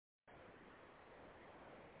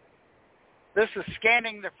This is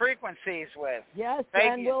Scanning the Frequencies with Yes,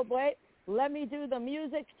 Fabian. and we'll wait. Let me do the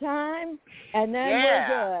music time, and then Yeah.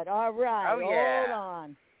 we're good. All right. Oh, yeah. Hold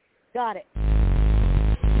on. Got it.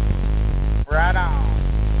 Right on.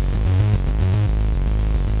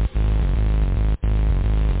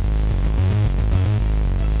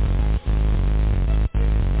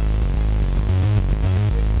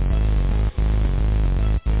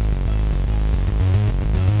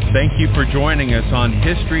 Thank you for joining us on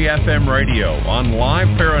History FM Radio on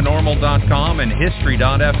liveparanormal.com and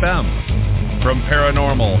history.fm. From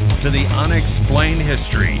paranormal to the unexplained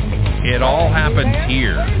history, it all happens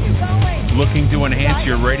here. Looking to enhance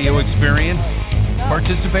your radio experience?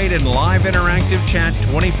 Participate in live interactive chat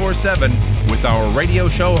 24/7 with our radio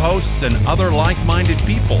show hosts and other like-minded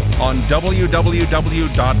people on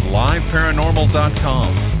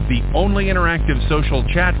www.liveparanormal.com, the only interactive social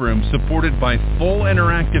chat room supported by full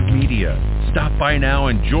interactive media. Stop by now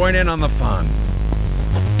and join in on the fun.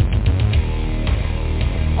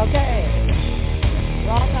 Okay.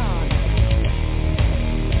 Rock on.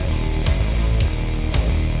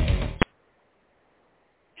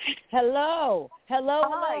 Hello. Hello,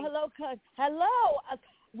 Hi. hello, hello, hello.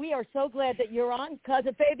 We are so glad that you're on.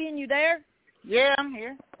 Cousin Fabian, you there? Yeah, I'm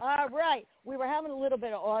here. All right. We were having a little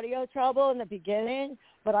bit of audio trouble in the beginning,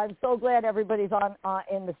 but I'm so glad everybody's on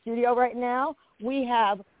in the studio right now. We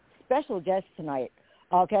have special guests tonight,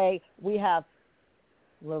 okay? We have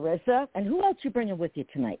Larissa. And who else you bringing with you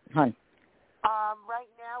tonight, hon? Right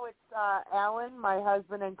now it's Alan, my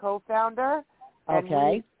husband and co-founder. And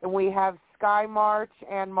Okay. we have Sky March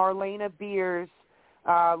and Marlena Beers,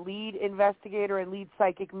 lead investigator and lead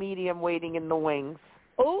psychic medium waiting in the wings.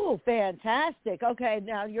 Oh, fantastic. Okay,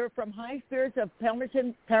 now you're from High Spirits of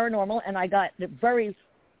Palmerton Paranormal, and I got the very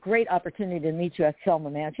great opportunity to meet you at Selma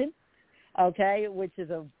Mansion, okay, which is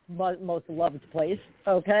a most loved place,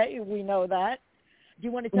 okay? We know that. Do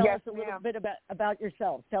you want to tell Yes, us a little ma'am. bit about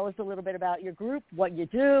yourself? Tell us a little bit about your group, what you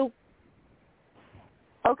do.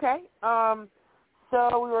 Okay.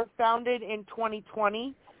 So we were founded in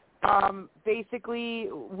 2020. Basically,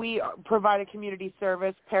 we provide a community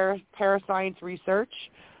service, parascience research.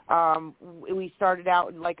 We started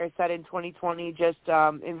out, like I said, in 2020, just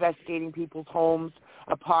investigating people's homes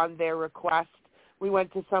upon their request. We went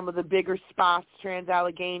to some of the bigger spots,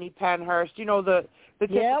 Trans-Allegheny, Pennhurst, you know, the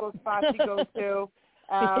typical spots you go to.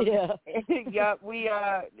 Yeah,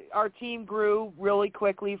 our team grew really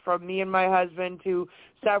quickly from me and my husband to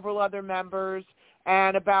several other members.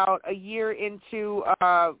 And about a year into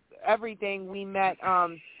everything, we met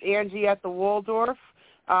Angie at the Waldorf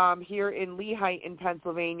here in Lehigh in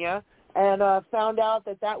Pennsylvania, and found out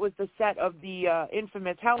that was the set of the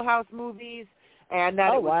infamous Hell House movies, and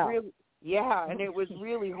that it was it was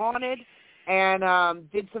really haunted. And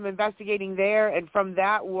did some investigating there, and from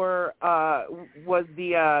that was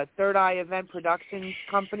the Third Eye Event Productions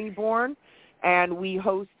Company born. And we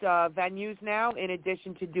host venues now in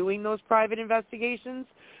addition to doing those private investigations.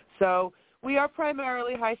 So we are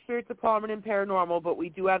primarily High Spirits of Palmerton Paranormal, but we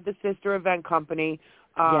do have the sister event company,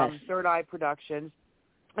 Third Eye Productions.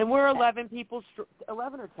 And we're 11 people,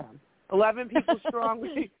 11 or 10? 11 people strong.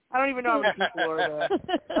 I don't even know how many people are there.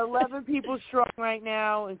 11 people strong right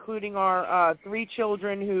now, including our 3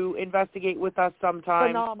 children who investigate with us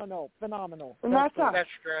sometimes. Phenomenal. And that's us. That's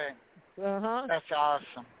great. Uh-huh. That's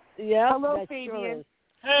awesome. Yeah. Hello, Fabian.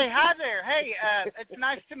 Hey, hi there. Hey, it's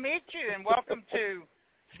nice to meet you, and welcome to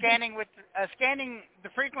Scanning the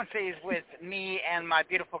Frequencies with me and my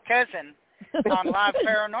beautiful cousin on Live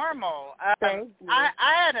Paranormal. Thank you.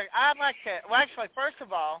 I'd like to. Well, actually, first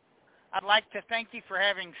of all, I'd like to thank you for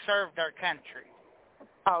having served our country.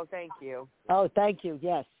 Oh, thank you. Oh, thank you.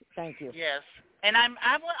 Yes, thank you. Yes, and I'm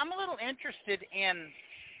a little interested in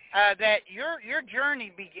that your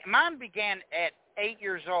journey mine began at 8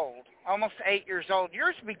 years old, almost 8 years old.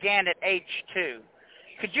 Yours began at age 2.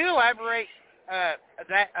 Could you elaborate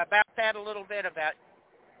about that a little bit, about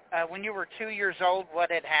when you were 2 years old,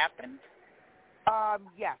 what had happened?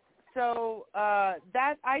 Yes. So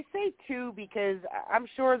that I say 2 because I'm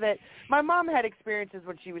sure that my mom had experiences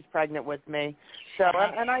when she was pregnant with me. So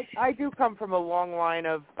and I do come from a long line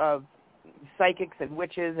of psychics and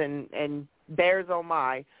witches and bears, oh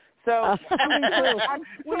my. So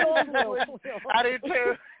we all do. I do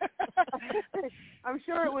too. I'm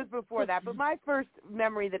sure it was before that, but my first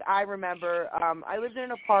memory that I remember, I lived in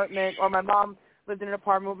an apartment, or my mom lived in an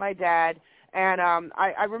apartment with my dad, and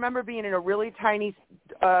I remember being in a really tiny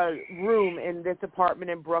room in this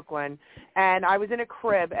apartment in Brooklyn, and I was in a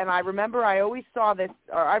crib, and I remember I always saw this,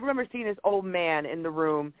 or I remember seeing this old man in the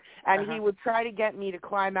room, and he would try to get me to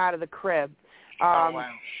climb out of the crib. Oh,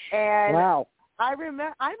 wow. And wow. I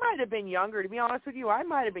remember I might have been younger. To be honest with you, I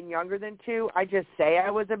might have been younger than 2. I just say I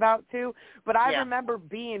was about 2, but I remember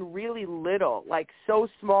being really little, like so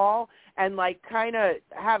small, and like kind of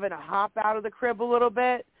having to hop out of the crib a little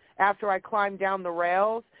bit after I climbed down the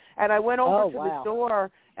rails. And I went over to the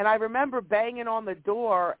door, and I remember banging on the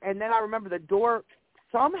door, and then I remember the door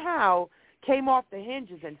somehow came off the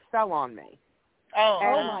hinges and fell on me.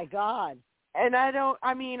 Oh my God. And I don't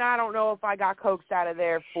know if I got coaxed out of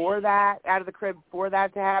there out of the crib for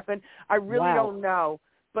that to happen. I really don't know.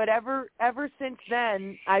 But ever since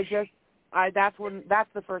then, that's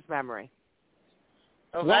the first memory.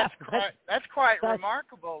 Oh, that's quite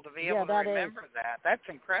remarkable to be able to remember that. That's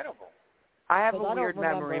incredible. I have a weird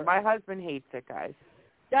memory. My husband hates it, guys.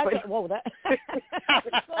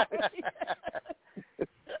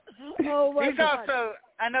 Oh, my He's God. also,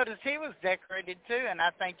 I noticed he was decorated too, and I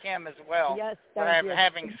thank him as well for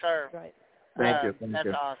having served. Right. Thank you. That's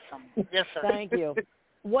awesome. Yes, sir. Thank you.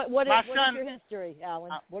 What is your history,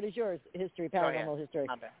 Alan? What is your history, paranormal history?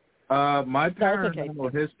 My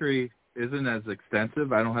paranormal history isn't as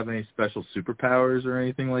extensive. I don't have any special superpowers or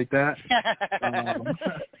anything like that.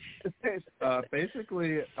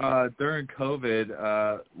 Basically, during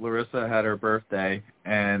COVID, Larissa had her birthday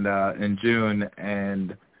and in June,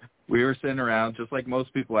 and we were sitting around just like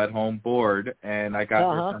most people at home, bored, and I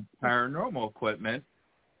got her some paranormal equipment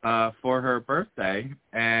for her birthday,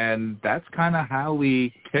 and that's kind of how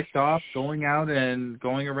we kicked off going out and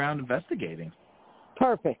going around investigating.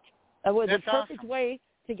 Perfect. It was a perfect awesome. way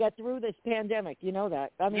to get through this pandemic. You know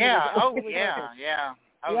that. I mean,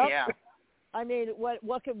 I mean,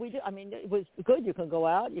 what could we do? I mean, it was good. You can go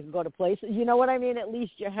out. You can go to places. You know what I mean? At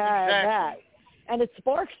least you had that. And it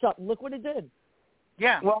sparked something. Look what it did.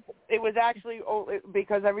 Yeah. Well, it was actually,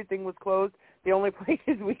 because everything was closed, the only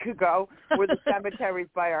places we could go were the cemeteries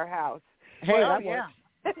by our house. Hey, that works.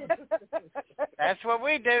 That's what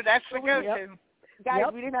we do. That's the go-to. Guys,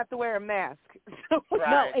 we didn't have to wear a mask. Right.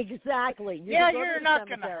 No, exactly. You're not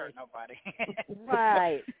going to hurt nobody.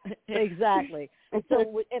 Right. Exactly.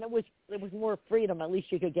 So, and it was more freedom. At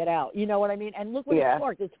least you could get out. You know what I mean? And look what it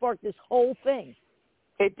sparked. It sparked this whole thing.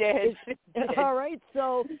 It did. All right.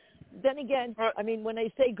 So then again, I mean, when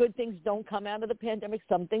they say good things don't come out of the pandemic,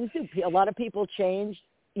 some things do. A lot of people changed.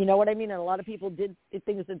 You know what I mean? And a lot of people did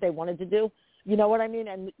things that they wanted to do. You know what I mean?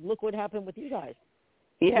 And look what happened with you guys.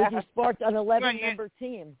 Yeah. You sparked an 11-member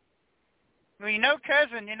team. Well, you know,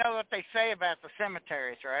 cousin, you know what they say about the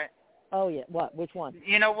cemeteries, right? Oh yeah. What? Which one?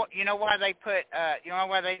 You know what? You know why they put? You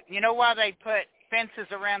know why they put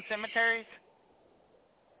fences around cemeteries?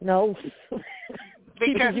 No.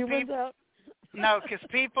 Because because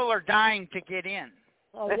people are dying to get in.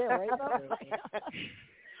 Oh yeah, right.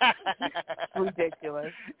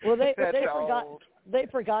 Ridiculous. Well, they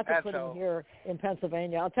forgot to put them here in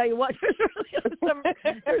Pennsylvania. I'll tell you what,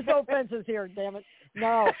 there's no fences here, damn it.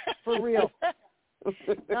 No, for real.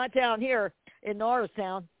 Not down here in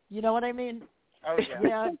Norristown. You know what I mean? Oh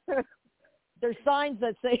yeah. Yeah. There's signs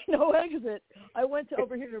that say no exit. I went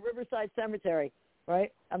over here to Riverside Cemetery,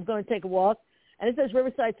 right? I'm going to take a walk, and it says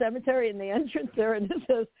Riverside Cemetery in the entrance there, and it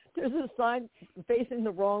says there's a sign facing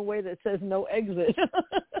the wrong way that says no exit.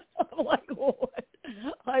 I'm like, what?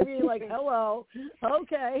 I mean, like, hello,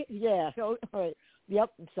 okay, yeah, all right,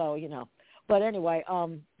 yep. So but anyway,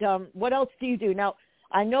 what else do you do now?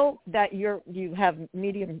 I know that you have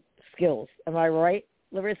medium skills. Am I right,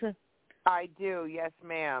 Larissa? I do. Yes,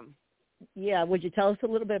 ma'am. Yeah. Would you tell us a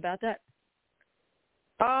little bit about that?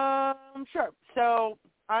 Sure. So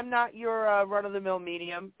I'm not your run-of-the-mill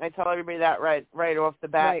medium. I tell everybody that right off the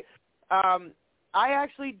bat. Right. I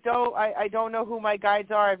actually don't. I don't know who my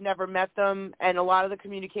guides are. I've never met them, and a lot of the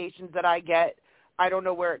communications that I get, I don't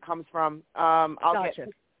know where it comes from.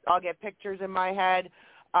 I'll get pictures in my head.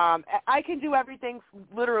 I can do everything.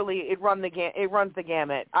 Literally, it runs the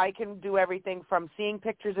gamut. I can do everything from seeing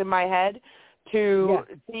pictures in my head to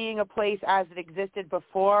seeing a place as it existed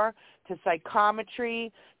before, to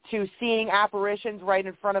psychometry, to seeing apparitions right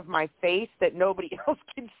in front of my face that nobody else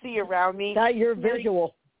can see around me. That you're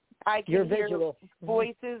visual. I can hear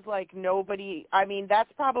voices like nobody. I mean,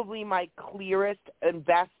 that's probably my clearest and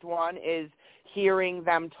best one is hearing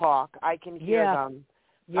them talk. I can hear them.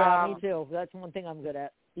 Yeah, me too. That's one thing I'm good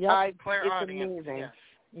at. Yep. Clear it's audience. amazing. Yes.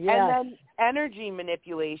 Yes. And then energy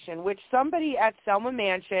manipulation, which somebody at Selma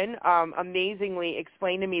Mansion amazingly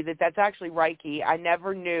explained to me that's actually Reiki. I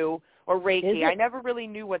never knew, or Reiki. I never really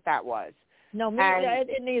knew what that was. No, I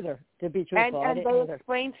didn't either, to be truthful. And they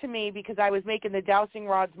explained to me, because I was making the dowsing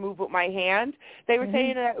rods move with my hand, they were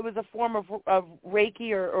saying that it was a form of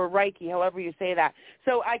Reiki or Reiki, however you say that.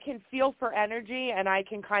 So I can feel for energy, and I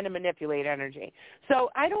can kind of manipulate energy. So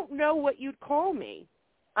I don't know what you'd call me.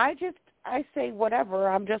 I say whatever.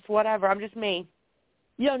 I'm just whatever. I'm just me.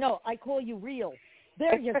 No, I call you real.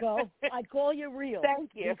 There you go. I call you real.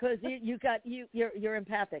 Thank you. Because you're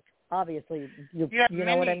empathic. Obviously, you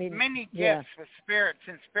know what I mean. Many gifts with spirits,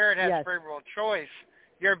 and spirit has free will choice.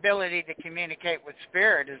 Your ability to communicate with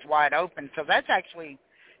spirit is wide open. So that's actually,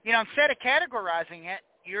 instead of categorizing it,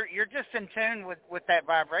 you're just in tune with that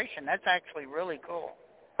vibration. That's actually really cool.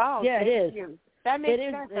 Oh, yeah, thank it is. You. That makes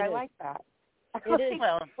sense. I like that. It is.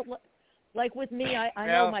 Well, like with me, I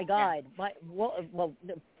know my guide. Well,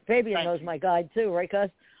 Fabian knows my guide too, right, Cuz?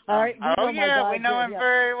 All right. We know him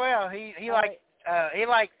very well. He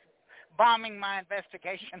likes bombing my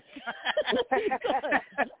investigation.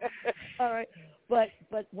 All right, but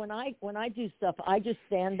when I do stuff, I just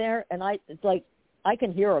stand there and it's like I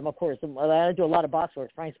can hear him. Of course, I do a lot of box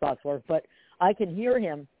work, Frank's box work, but I can hear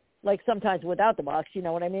him like sometimes without the box. You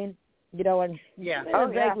know what I mean? And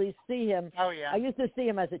vaguely see him. Oh yeah. I used to see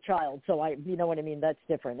him as a child, so you know what I mean. That's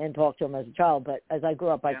different, and talk to him as a child. But as I grew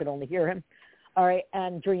up, I could only hear him. All right,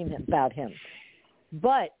 and dream about him.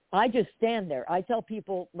 But I just stand there. I tell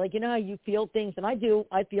people, like, how you feel things, and I do.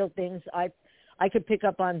 I feel things. I could pick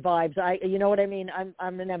up on vibes. You know what I mean?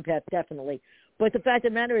 I'm an empath, definitely. But the fact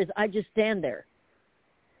of the matter is, I just stand there.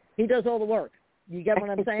 He does all the work. You get what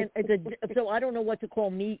I'm saying? So I don't know what to call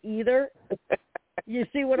me either. You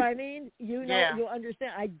see what I mean? You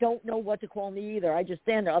understand. I don't know what to call me either. I just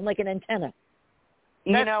stand there. I'm like an antenna.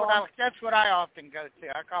 That's what I often go to.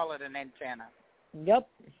 I call it an antenna. Yep.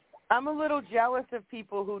 I'm a little jealous of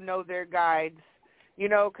people who know their guides,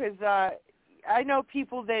 because I know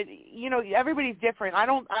people that, everybody's different.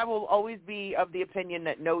 I will always be of the opinion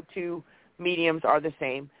that no two mediums are the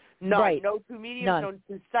same. None. Right. No two mediums, None. no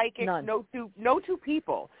two psychics, None. no two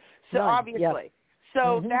people. So None. obviously. Yep.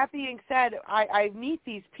 So that being said, I meet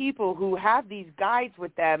these people who have these guides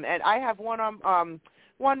with them, and I have one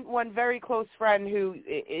very close friend who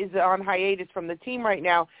is on hiatus from the team right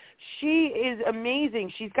now. She is amazing.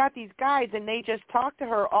 She's got these guides, and they just talk to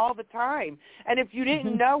her all the time. And if you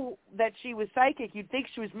didn't know that she was psychic, you'd think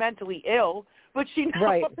she was mentally ill, but she knows.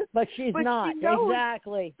 Right, but she's not. She knows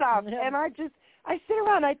exactly. Stuff. And I sit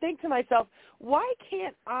around and I think to myself, why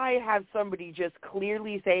can't I have somebody just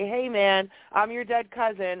clearly say, hey, man, I'm your dead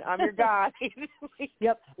cousin, I'm your guide?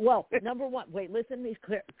 Yep. Well, number one, wait, listen to me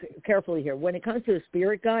carefully here. When it comes to a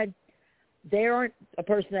spirit guide, they aren't a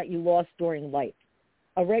person that you lost during life.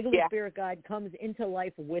 A regular spirit guide comes into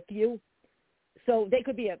life with you. So they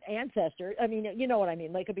could be an ancestor. I mean, you know what I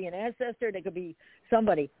mean. They could be an ancestor. They could be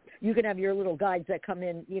somebody. You can have your little guides that come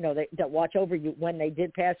in, that watch over you when they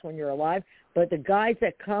did pass when you're alive. But the guides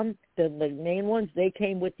that come, the main ones, they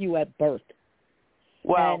came with you at birth.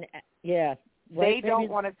 Well, and, yeah. They don't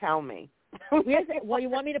want to tell me. Well, you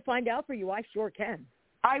want me to find out for you? I sure can.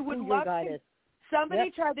 I would love to. Somebody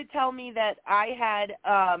tried to tell me that I had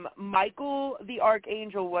Michael the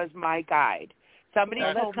Archangel was my guide. Somebody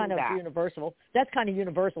told me that. That's kind of universal. That's kind of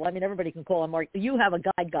universal. I mean, everybody can call him Mark. You have a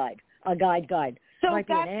guide. So might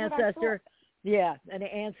be an ancestor. Yeah, an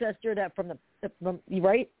ancestor that from you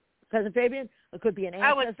right, Cousin Fabian? It could be an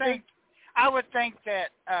ancestor. I would think that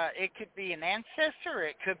it could be an ancestor.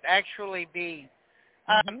 It could actually be.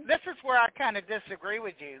 This is where I kind of disagree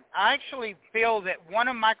with you. I actually feel that one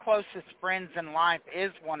of my closest friends in life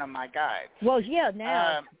is one of my guides. Well, yeah,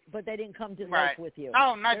 now, but they didn't come to life with you.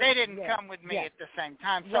 Oh, no, they didn't come with me at the same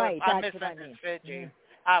time. So if I misunderstood you,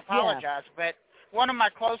 I apologize. But one of my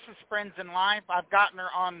closest friends in life, I've gotten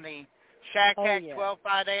her on the Shack Hack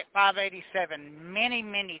 12587 many,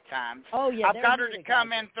 many times. Oh, yeah. I've got her to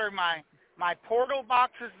come in through my portal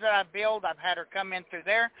boxes that I build. I've had her come in through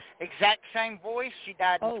there. Exact same voice. She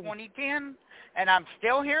died in 2010, and I'm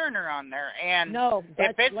still hearing her on there. And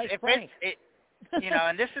that's Frank.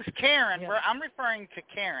 and this is Karen. I'm referring to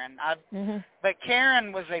Karen. But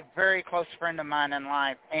Karen was a very close friend of mine in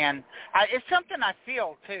life, and it's something I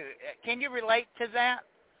feel too. Can you relate to that,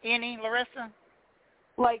 any, Larissa?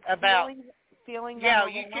 Like about feeling. Yeah,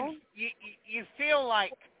 you feel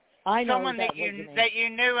like. I know someone that you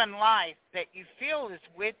knew in life that you feel is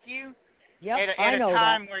with you at a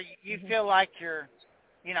time where you feel like you're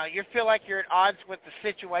at odds with the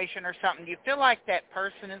situation or something. You feel like that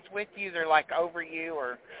person is with you. They're like over you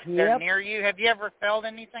or they're near you. Have you ever felt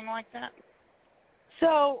anything like that?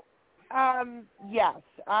 So, yes,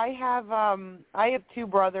 I have two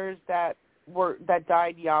brothers that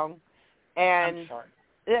died young, and I'm sorry.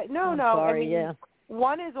 No. Sorry, I mean, yeah.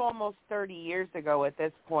 one is almost 30 years ago at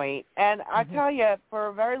this point. And I tell you, for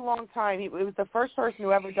a very long time, it was the first person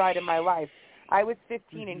who ever died in my life. I was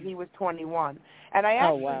 15 and he was 21. And I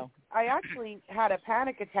actually had a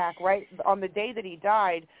panic attack right on the day that he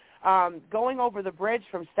died, going over the bridge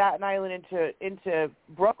from Staten Island into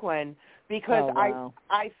Brooklyn, because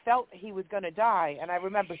I felt he was going to die, and I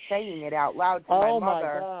remember saying it out loud to my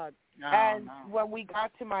mother. Oh, my God. And when we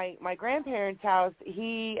got to my grandparents' house,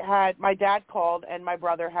 my dad called, and my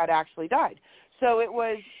brother had actually died. So it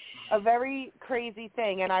was a very crazy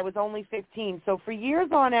thing, and I was only 15. So for years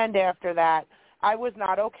on end after that, I was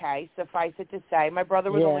not okay, suffice it to say. My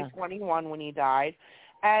brother was only 21 when he died.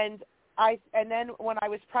 And then when I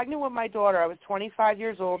was pregnant with my daughter, I was 25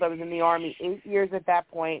 years old. I was in the Army 8 years at that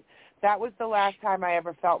point. That was the last time I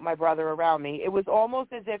ever felt my brother around me. It was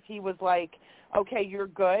almost as if he was like, okay, you're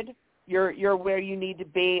good. You're where you need to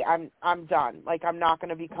be. I'm done. Like, I'm not going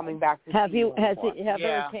to be coming back to see you anymore.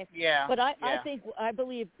 Yeah. But I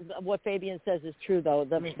believe what Fabian says is true, though.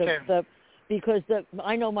 Because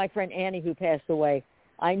I know my friend Annie, who passed away.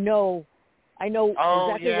 I know exactly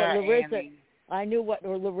what Larissa. Annie. I knew what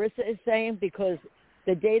Larissa is saying, because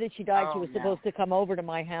the day that she died, she was supposed to come over to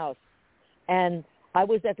my house, and I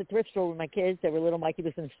was at the thrift store with my kids. They were little. Mikey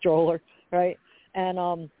was in a stroller, right?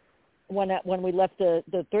 And when we left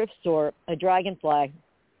the thrift store, a dragonfly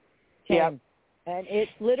came, and it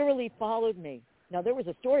literally followed me. Now, there was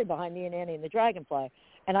a story behind me and Annie and the dragonfly,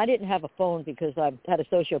 and I didn't have a phone because I had a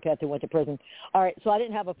sociopath who went to prison. All right, so I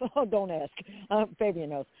didn't have a phone. Don't ask. Fabian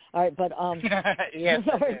knows. All right, but yes.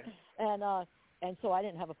 And so I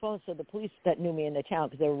didn't have a phone. So the police that knew me in the town,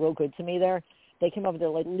 because they were real good to me there, they came over. They're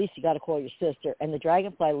like, at least you got to call your sister. And the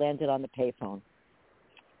dragonfly landed on the payphone.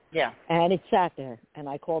 Yeah. And it sat there, and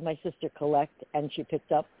I called my sister Colette, and she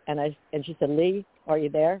picked up, and she said, Lee, are you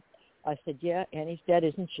there? I said, yeah, Annie's dead,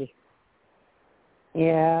 isn't she?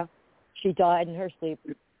 Yeah. She died in her sleep.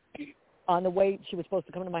 On the way, she was supposed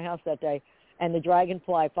to come to my house that day, and the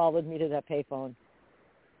dragonfly followed me to that payphone.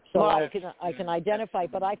 So I can identify,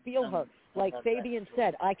 but I feel her. Like Fabian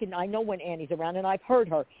said, I know when Annie's around, and I've heard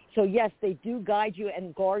her. So yes, they do guide you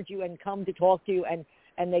and guard you and come to talk to you,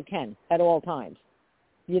 and they can at all times.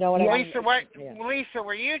 You know what I mean? Lisa,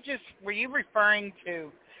 were you referring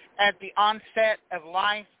to at the onset of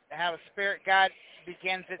life how a spirit guide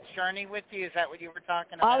begins its journey with you? Is that what you were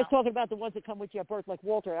talking about? I was talking about the ones that come with you at birth, like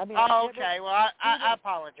Walter. I mean, okay. Well, I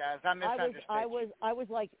apologize. I misunderstood. I was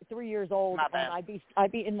like 3 years old, My bad. and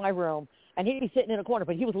I'd be in my room, and he'd be sitting in a corner.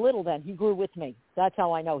 But he was little then. He grew with me. That's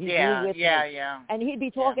how I know. He grew with me. Yeah. And he'd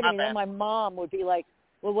be talking to me, and then my mom would be like,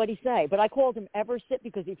 "Well, what'd he say?" But I called him Eversit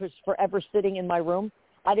because he was forever sitting in my room.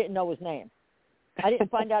 I didn't know his name. I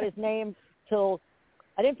didn't find out his name till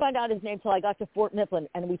I got to Fort Mifflin,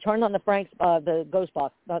 and we turned on the Ghost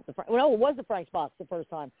Box, not the it was the Frank's Box the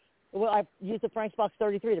first time. Well, I used the Frank's Box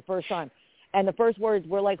 33 the first time, and the first words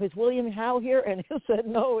were like, "Is William Howe here?" And he said,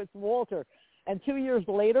 "No, it's Walter." And 2 years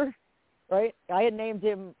later, right, I named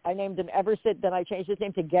him Eversit. Then I changed his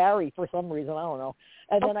name to Gary for some reason, I don't know,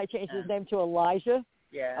 and then I changed his name to Elijah.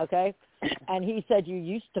 Yeah. Okay. And he said, "You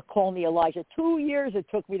used to call me Elijah." 2 years it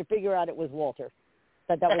took me to figure out it was Walter.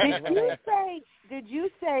 That was Did you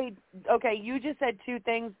say, okay, you just said two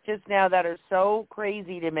things just now that are so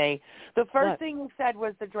crazy to me. The first thing you said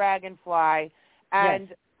was the dragonfly, and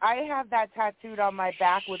Yes. I have that tattooed on my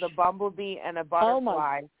back with a bumblebee and a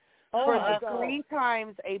butterfly. For the 3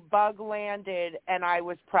 times a bug landed and I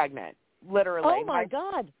was pregnant, literally. Oh, my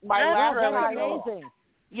God. My last That's child, amazing.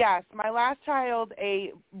 Yes, my last child,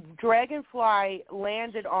 a dragonfly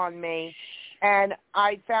landed on me, and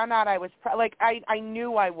I found out I was I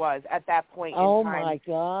knew I was at that point in time. Oh, my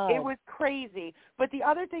God. It was crazy. But the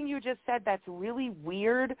other thing you just said that's really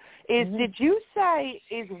weird is, did you say,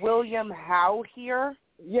 is William Howe here?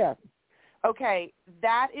 Yeah. Okay,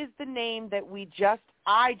 that is the name that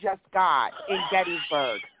I just got in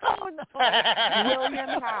Gettysburg. Oh, no.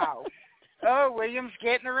 William Howe. Oh, William's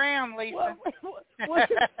getting around, Lisa. I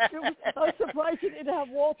was surprised you didn't have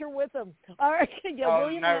Walter with him. All right, yeah,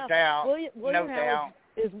 William no Howe, doubt. William Howe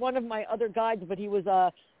is one of my other guides, but he was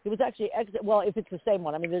actually if it's the same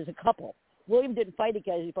one. I mean, there's a couple. William didn't fight at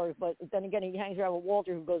Gettysburg, but then again, he hangs around with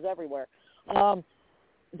Walter, who goes everywhere. He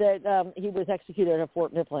was executed at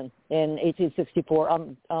Fort Mifflin in 1864,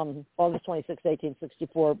 August 26,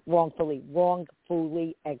 1864,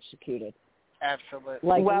 wrongfully executed.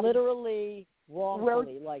 Absolutely. Literally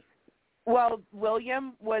wrongfully.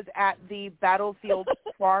 William was at the Battlefield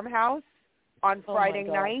Farmhouse on Friday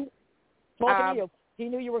night. Talking to you. He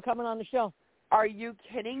knew you were coming on the show. Are you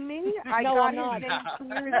kidding me? I No, got I'm not. his name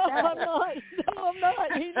clear as No, day. I'm not. No, I'm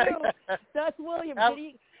not. He knew. That's William.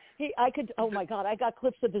 Oh my God, I got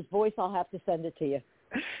clips of his voice. I'll have to send it to you.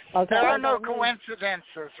 Okay. There are no coincidences.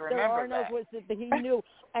 Remember there are no coincidences. He knew.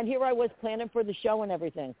 And here I was planning for the show and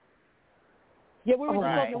everything. Yeah, we were just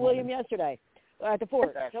talking to William yesterday at the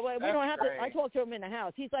fort. So we don't have to. I talked to him in the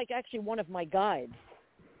house. He's like actually one of my guides.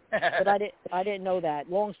 But I didn't know that.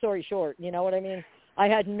 Long story short, you know what I mean? I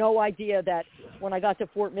had no idea that when I got to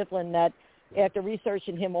Fort Mifflin that after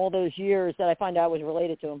researching him all those years that I found out I was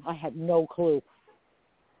related to him. I had no clue.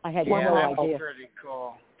 I had no idea. That was pretty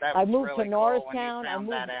cool. I moved really to Norristown.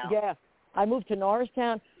 I moved to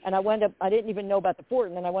Norristown, and I wound up. I didn't even know about the fort,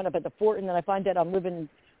 and then I went up at the fort, and then I find out I'm living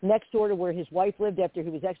next door to where his wife lived after he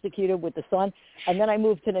was executed with the son. And then I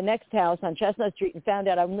moved to the next house on Chestnut Street and found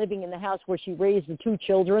out I'm living in the house where she raised the 2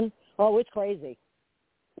 children. Oh, it's crazy.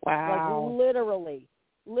 Wow. Like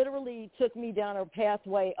literally took me down a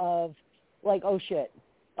pathway of like, oh shit.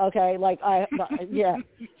 Okay, yeah.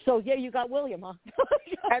 So yeah, you got William, huh?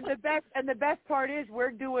 and the best part is we're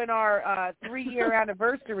doing our 3-year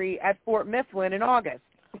anniversary at Fort Mifflin in August.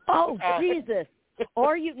 Oh Jesus!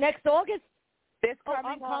 Are you next August? This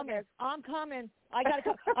coming August. I'm coming. I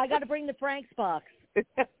gotta bring the Frank's box.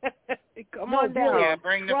 Come on down. Yeah,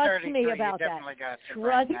 bring the Trust 33. me about you that. definitely got to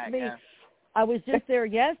Trust bring that, me. yeah. I was just there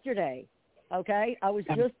yesterday. Okay, I was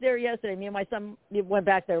just there yesterday. Me and my son went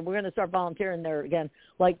back there. We're going to start volunteering there again,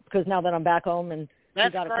 because now that I'm back home and we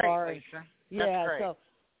got a car. Lisa. Yeah, That's great.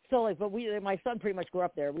 so but my son pretty much grew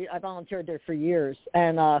up there. I volunteered there for years,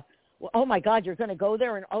 and oh my God, you're going to go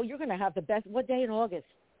there, and you're going to have the best. What day in August?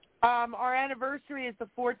 Our anniversary is the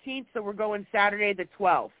 14th, so we're going Saturday the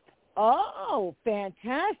 12th. Oh,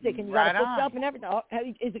 fantastic! And you got it booked up and everything. Oh,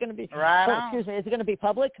 is it going to be? Excuse me. Is it going to be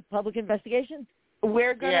public investigation?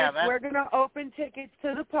 We're gonna open tickets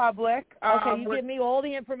to the public. Okay, you give me all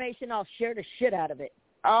the information. I'll share the shit out of it.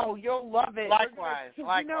 Oh, you'll love it. Likewise.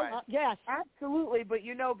 Yes, absolutely. But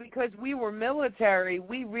because we were military,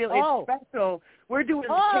 we really it's special. We're doing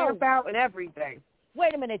the camp out and everything.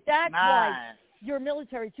 Wait a minute, that's nice. why you're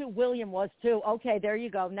military too. William was too. Okay, there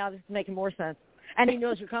you go. Now this is making more sense. And he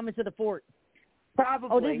knows you're coming to the fort. Probably.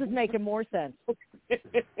 Oh, this is making more sense.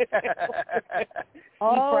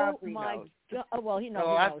 Oh my knows. God! Oh, well, he knows.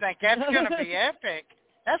 Well, I think that's going to be epic.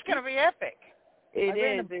 That's going to be epic. It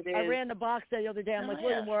is. I ran the box the other day. I'm like,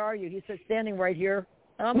 William, where are you? He said, standing right here.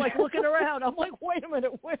 And I'm like looking around. I'm like, wait a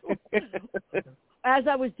minute. As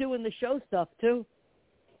I was doing the show stuff too.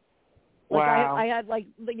 Wow. I had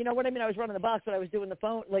you know what I mean? I was running the box, but I was doing the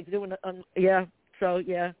phone, yeah. So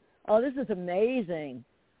yeah. Oh, this is amazing.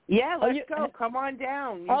 Yeah, let's go. Come on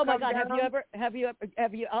down. Oh my God! Have you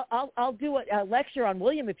ever? I'll do a lecture on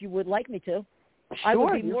William if you would like me to. Sure, I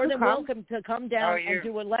would be more than welcome to come down and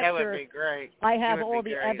do a lecture. That would be great. I have all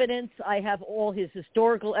the evidence. I have all his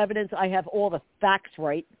historical evidence. I have all the facts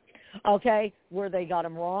right. Okay, where they got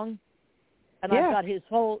him wrong, and I've got his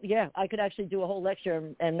whole. Yeah, I could actually do a whole lecture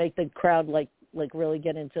and make the crowd like really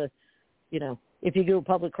get into, if you do a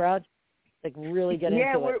public crowd. Really get into it.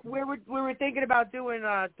 Yeah, we were thinking about doing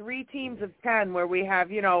 3 teams of 10 where we have,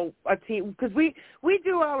 a team. Because we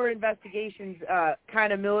do our investigations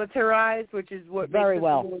kind of militarized, which is what makes it a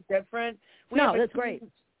little different. That's great.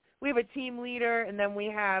 We have a team leader, and then we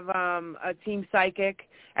have a team psychic,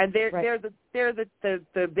 and they're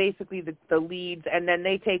the basically the leads, and then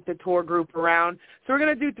they take the tour group around. So we're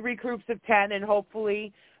going to do 3 groups of 10, and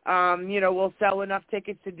hopefully, we'll sell enough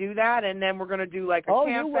tickets to do that, and then we're going to do a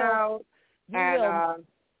camp out.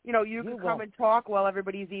 You can come and talk while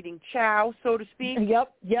everybody's eating chow, so to speak.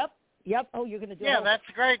 Yep. Oh, you're going to do it. Yeah, that's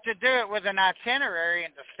great to do it with an itinerary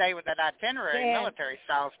and to stay with an itinerary, military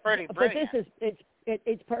style. It's pretty brilliant. But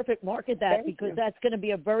it's perfect. Market that because that's going to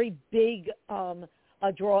be a very big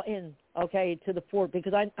a draw in, to the fort.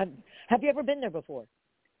 Because have you ever been there before?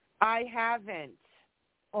 I haven't.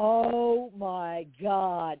 Oh my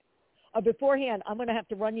God. Beforehand, I'm going to have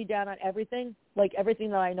to run you down on everything,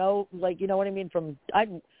 everything that I know, you know what I mean? I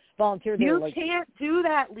volunteered there. You can't do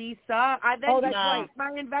that, Lisa. That's right.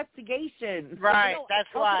 My investigation. Right, that's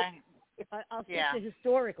why. I'll stick to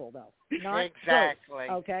historical, though. Not exactly.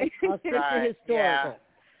 Close, okay? I'll stick to historical. Yeah.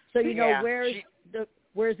 So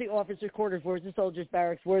where's the officers' quarters? Where's the soldiers'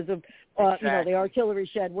 barracks? Where's the the artillery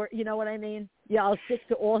shed? Where you know what I mean? Yeah, I'll stick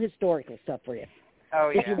to all historical stuff for you. Oh,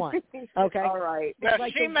 yeah. If you want. Okay. All right. Well,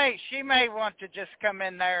 she may want to just come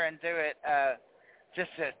in there and do it just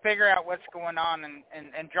to figure out what's going on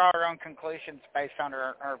and draw her own conclusions based on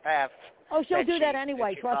her past. Oh, she'll do that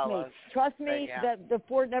anyway. Trust me that the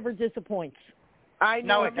fort never disappoints. I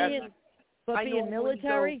know it doesn't. But being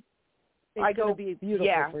military, it's going to be beautiful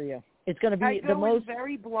for you. It's going to be I the most. in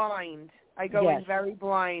very blind. I go in very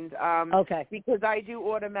blind. Okay. Because I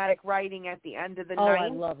do automatic writing at the end of the Oh, night. I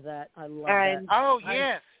love that. I love that. Oh,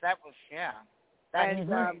 yes. That was,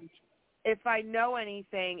 And if I know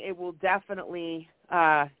anything, it will definitely,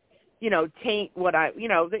 taint what I,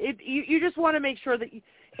 you just want to make sure that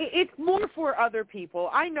it's more for other people.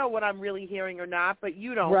 I know what I'm really hearing or not, but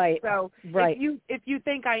you don't. Right. So right. if you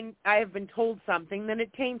think I have been told something, then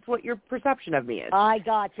it taints what your perception of me is. I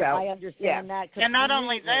got you. So, I understand that. Completely. And not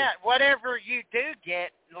only that, whatever you do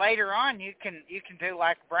get later on, you can do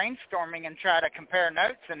like brainstorming and try to compare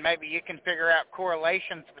notes, and maybe you can figure out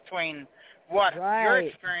correlations between what your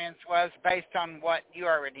experience was based on what you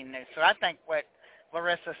already knew. So I think what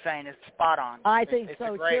Larissa's saying is spot on. I think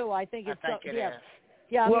so too. I think it's it is.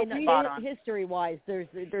 Yeah, well, I mean, history-wise,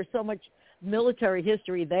 there's so much military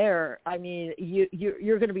history there. I mean,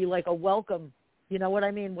 you're going to be like a welcome. You know what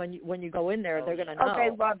I mean? When you go in there, they're going to know. Okay,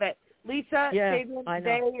 love it, Lisa. Fabian, I know.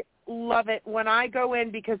 They love it when I go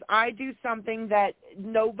in because I do something that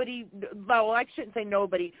nobody. Well, I shouldn't say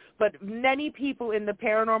nobody, but many people in the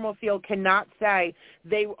paranormal field cannot say.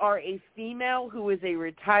 They are a female who is a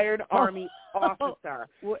retired Army officer.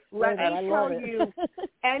 Let me tell you,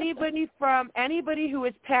 anybody who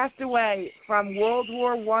has passed away from World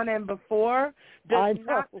War I and before does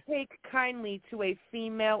not take kindly to a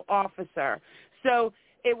female officer. So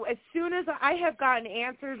as soon as I have gotten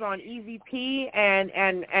answers on EVP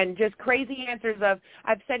and just crazy answers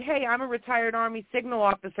I've said, hey, I'm a retired Army signal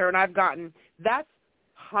officer, and I've gotten, that's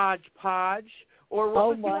hodgepodge, or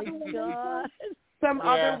what was the other God. Some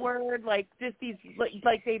other word, like just these,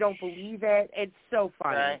 like they don't believe it. It's so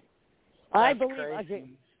funny. Right. I believe,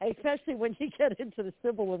 especially when you get into the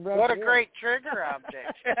Civil and Red What a War. great trigger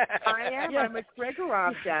object. I am. I'm a trigger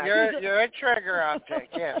object. You're a trigger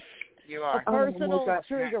object, yes. You are. A personal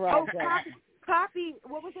trigger object. Poppy,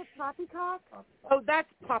 what was it, poppycock? Oh, that's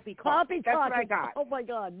poppycock. That's what I got. Oh, my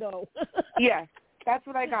God, no. Yeah, that's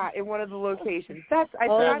what I got in one of the locations. I said,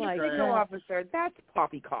 I'm a signal officer. That's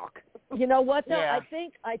poppycock. You know what, though? Yeah.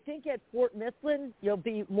 I think at Fort Mifflin, you'll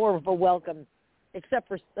be more of a welcome, except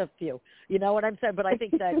for a few. You know what I'm saying? But I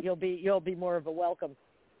think that you'll be more of a welcome.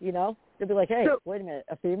 You know? You'll be like, hey, wait a minute,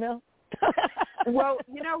 a female? Well,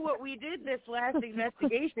 you know what we did this last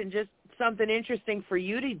investigation, just something interesting for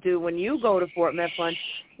you to do when you go to Fort Mifflin.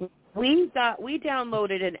 We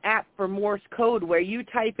downloaded an app for Morse code where you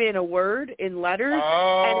type in a word in letters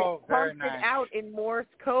and it pumps it out in Morse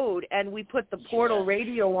code, and we put the portal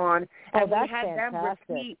radio on and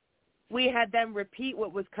we had them repeat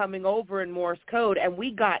what was coming over in Morse code, and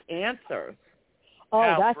we got answers. Oh,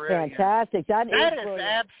 How that's brilliant. fantastic. That is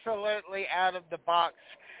absolutely out of the box.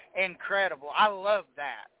 Incredible. I love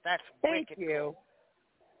that. That's wicked you.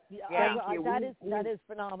 Cool. Yeah, that is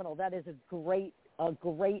phenomenal. That is a great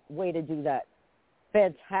way to do that.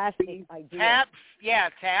 Fantastic idea.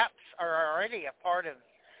 Taps are already a part of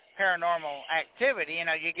paranormal activity. You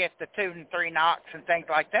know, you get the 2 and 3 knocks and things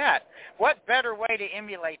like that. What better way to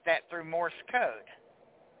emulate that through Morse code?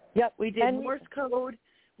 Yep, we did Morse code.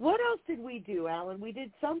 What else did we do, Alan? We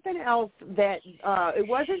did something else that it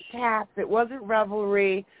wasn't taps, it wasn't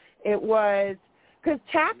revelry, it was because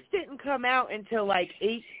taps didn't come out until like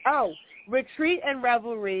 8. Oh, retreat and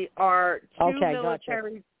revelry are two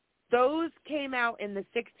military. Gotcha. Those came out in the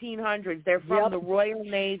 1600s. They're from the Royal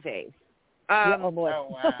Navy. Oh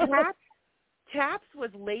wow. Taps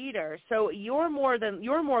was later, so you're more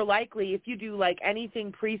likely if you do like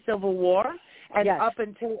anything pre-Civil War and up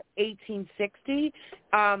until 1860,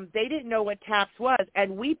 they didn't know what taps was,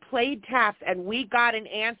 and we played taps and we got an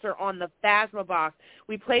answer on the Phasma box.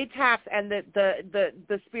 We played taps and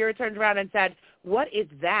the spirit turned around and said, "What is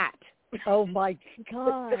that?" Oh my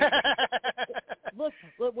God! Look,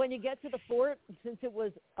 when you get to the fort, since it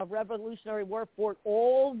was a Revolutionary War fort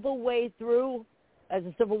all the way through as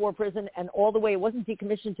a Civil War prison, and all the way, it wasn't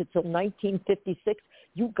decommissioned until 1956.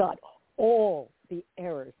 You got all the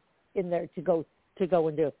errors in there to go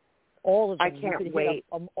and do all of them. I can't wait.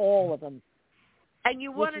 All of them. And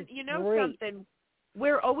you want to, something?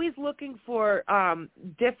 We're always looking for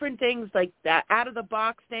different things like that, out of the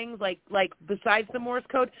box things, like besides the Morse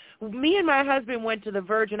code. Me and my husband went to the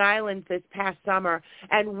Virgin Islands this past summer,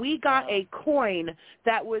 and we got a coin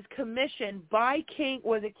that was commissioned by King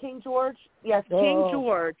George? Yes, King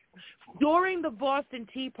George. During the Boston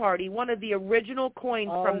Tea Party, one of the original coins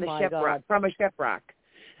from a shipwreck.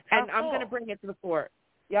 And I'm going to bring it to the fort.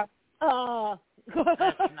 Yep. Oh. That's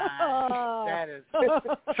nice. That is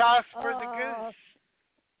sauce for the goose.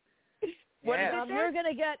 Yes. You're going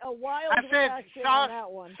to get a wild reaction on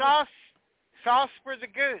that one. Sauce for the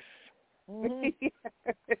goose. Mm-hmm.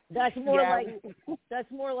 That's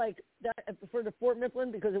more like that for the Fort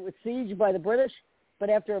Mifflin because it was sieged by the British, but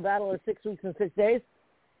after a battle of 6 weeks and 6 days,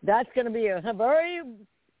 that's going to be a very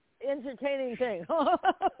entertaining thing.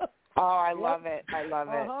 I love it. I love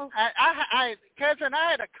it. Cousin,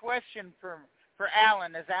 I had a question for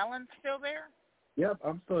Alan. Is Alan still there? Yep,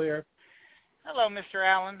 I'm still here. Hello, Mr.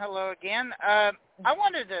 Allen. Hello again. I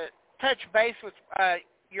wanted to touch base with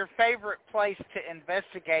your favorite place to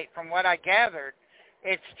investigate. From what I gathered,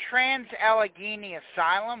 it's Trans-Allegheny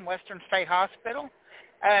Asylum, Western State Hospital.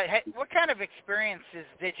 What kind of experiences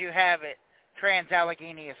did you have at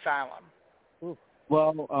Trans-Allegheny Asylum?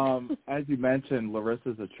 Well, as you mentioned,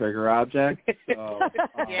 Larissa's a trigger object, so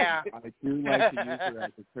yeah. I do like to use her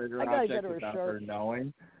as a trigger object without her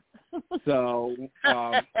knowing. So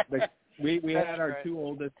we had our two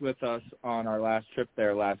oldest with us on our last trip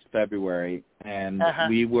there last February, and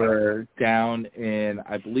we were down in,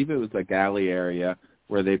 I believe it was the galley area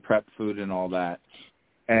where they prep food and all that.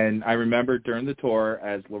 And I remember during the tour,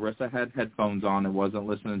 as Larissa had headphones on and wasn't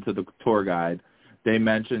listening to the tour guide, they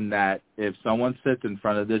mentioned that if someone sits in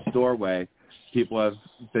front of this doorway, people have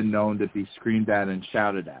been known to be screamed at and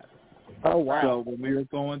shouted at. Oh, wow. So when we were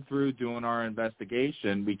going through doing our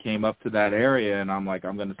investigation, we came up to that area, and I'm like,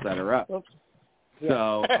 I'm going to set her up. Yeah.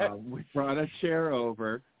 So we brought a chair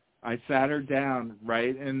over. I sat her down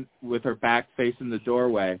right in with her back facing the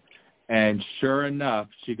doorway, and sure enough,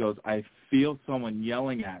 she goes, I feel someone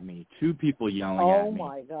yelling at me, two people yelling at me. Oh,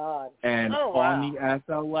 my God. And on the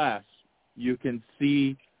SLS, you can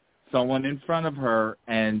see someone in front of her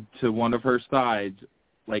and to one of her sides,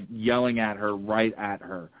 like yelling at her, right at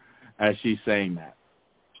her, as she's saying that.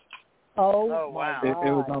 Oh wow. It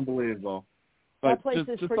was unbelievable. That place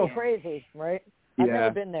is pretty crazy, right? I've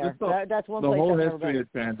never been there. That's one place I've never been. The whole history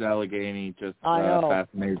of Trans-Allegheny just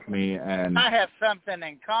fascinates me. And I have something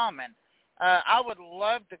in common. I would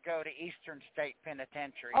love to go to Eastern State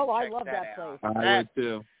Penitentiary. Oh, I check love that place. I would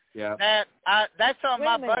too. Yeah. That's on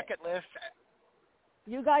my bucket list.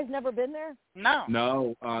 You guys never been there? No.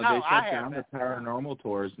 No, they shut down the paranormal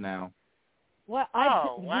tours now. Well,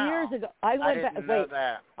 years ago, I went didn't back. know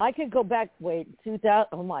that. I could go back. 2000.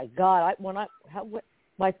 Oh my God! My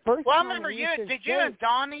first. Well, I time remember you. Did you and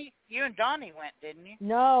Donnie? You and Donnie went, didn't you?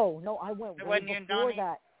 No, I went way before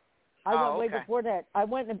that. I went way before that.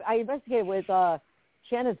 I investigated with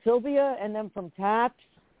Shannon Sylvia, and then from TAPS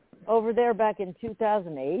over there back in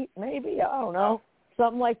 2008, maybe. I don't know,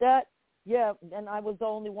 something like that. Yeah, and I was the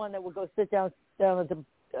only one that would go sit down at the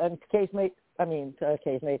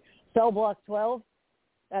cell block 12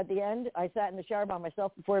 at the end. I sat in the shower by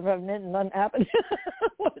myself for 45 minutes and nothing happened.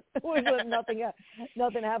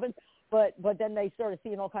 Nothing happened. But then they started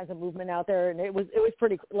seeing all kinds of movement out there, and it was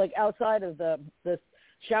pretty, like, outside of the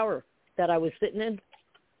shower that I was sitting in,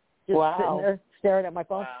 just sitting there staring at my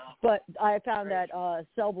phone. Wow. But I found that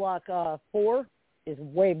cell block 4 is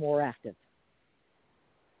way more active.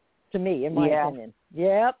 To me, in my opinion.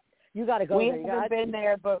 Yep. You got to go there. We haven't been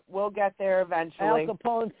there, but we'll get there eventually. Al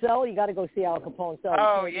Capone cell, you got to go see Al Capone cell.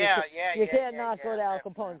 Oh, you can't not go to Al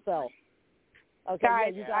Capone cell. Okay,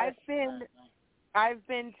 guys, I've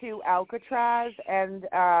been to Alcatraz and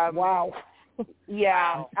wow.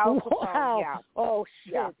 Yeah, Al Capone. Wow. Yeah. Oh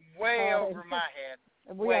shit. Yeah. Way over my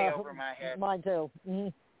head. Way over my head. Mine too. Mm-hmm.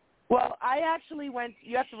 Well, I actually went.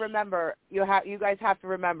 You have to remember. You guys have to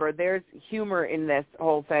remember. There's humor in this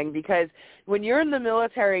whole thing because when you're in the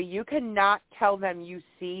military, you cannot tell them you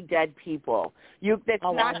see dead people. That's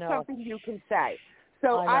not something you can say.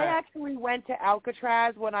 So I actually went to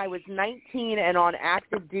Alcatraz when I was 19 and on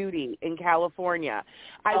active duty in California.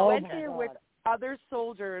 I went there with other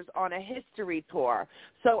soldiers on a history tour.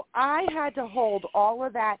 So I had to hold all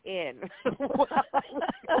of that in while I was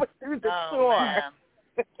going through the tour. Man.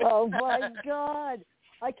 Oh, my God.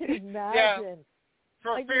 I can imagine. Yeah.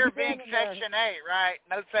 For fear of being Section 8, right?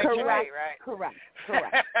 No Section 8, right? Correct.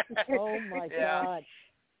 Oh, my God.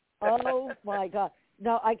 Oh, my God.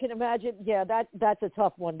 No, I can imagine. Yeah, that's a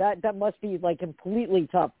tough one. That must be, like, completely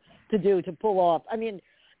tough to pull off. I mean,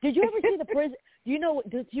 did you ever see the prison?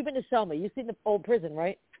 You've been to Selma. You've seen the old prison,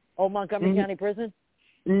 right? Old Montgomery County Prison?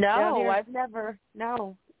 No, I've never.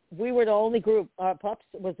 No. We were the only group. Pups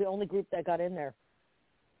was the only group that got in there.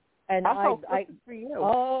 And good for you.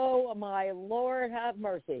 Oh, my Lord, have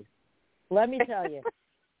mercy. Let me tell you.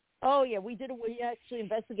 Oh, yeah, we actually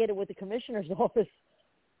investigated with the commissioner's office.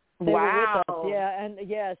 They were with us. Yeah, and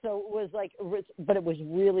so it was like, but it was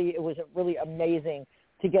really amazing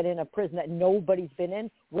to get in a prison that nobody's been in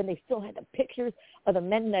when they still had the pictures of the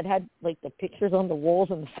men that had, like, the pictures on the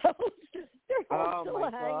walls and the cells. They're all still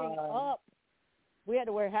hanging up. We had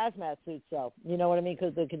to wear hazmat suits, though. You know what I mean?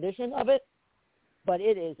 Because the condition of it. But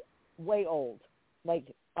it is way old. Like,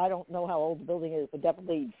 I don't know how old the building is, but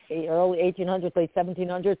definitely early 1800s, late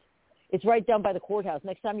 1700s. It's right down by the courthouse.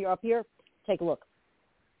 Next time you're up here, take a look.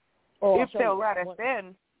 If they'll let us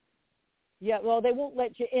in. Yeah, well, they won't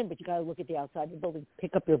let you in, but you got to look at the outside of the building,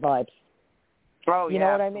 pick up your vibes. Oh, you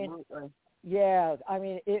know what I mean? Absolutely. Yeah, I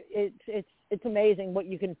mean it's amazing what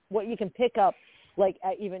you can pick up. Like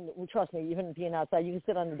even trust me, even being outside, you can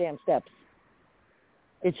sit on the damn steps.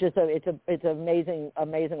 It's just it's amazing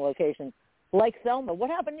location. Like Selma. What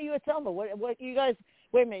happened to you at Selma? What you guys?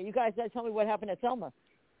 Wait a minute, you guys tell me what happened at Selma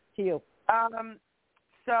to you.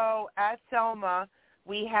 So at Selma,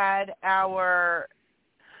 I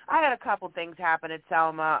had a couple things happen at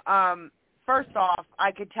Selma. First off,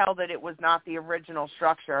 I could tell that it was not the original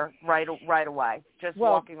structure right away, just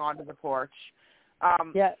walking onto the porch.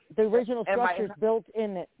 Yeah, the original structure is built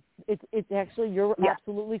in it. It's actually, you're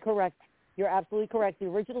absolutely correct. You're absolutely correct. The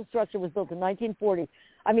original structure was built in 1740,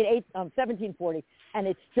 and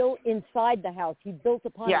it's still inside the house. He built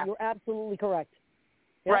upon it. You're absolutely correct.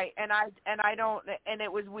 Yep. Right, and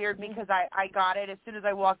it was weird because I got it as soon as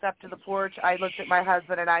I walked up to the porch. I looked at my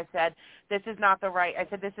husband and I said, "This is not the right." I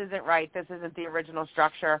said, "This isn't right. This isn't the original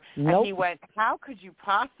structure." Nope. And he went, "How could you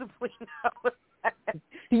possibly know that?"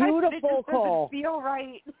 Beautiful call. Doesn't feel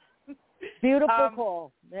right. Beautiful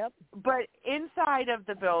call. Yep. But inside of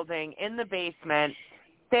the building, in the basement,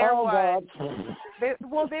 there was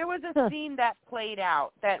a scene that played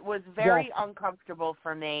out that was very uncomfortable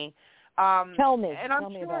for me. Tell me. And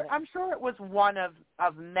I'm sure it was one of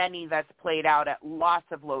many that's played out at lots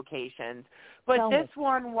of locations. But this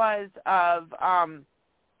one was of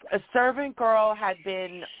a servant girl had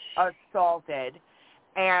been assaulted,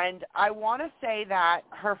 and I want to say that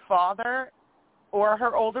her father or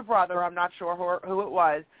her older brother, I'm not sure who it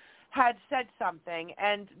was, had said something,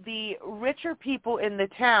 and the richer people in the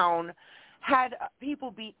town had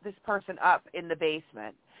people beat this person up in the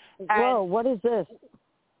basement. Whoa, what is this?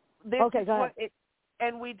 Okay, go ahead.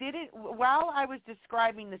 And we didn't, while I was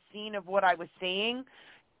describing the scene of what I was seeing,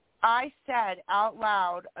 I said out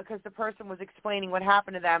loud, because the person was explaining what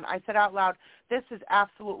happened to them, I said out loud, "This is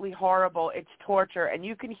absolutely horrible. It's torture." And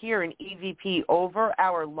you can hear an EVP over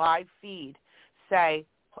our live feed say,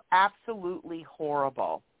 "Absolutely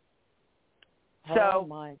horrible." Oh,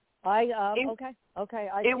 my. Okay.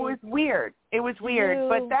 It was weird. It was weird.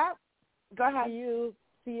 But that, go ahead. Do you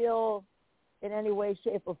feel in any way,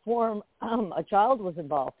 shape, or form a child was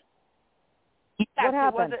involved? Yes, what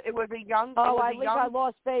happened? It was a young. I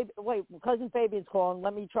lost Fabian. Wait, cousin Fabian's calling.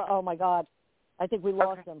 Let me try. Oh my God, I think we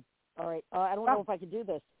lost him. All right, I don't know if I can do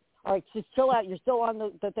this. All right, just chill out. You're still on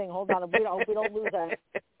the thing. Hold on. I hope we don't lose that.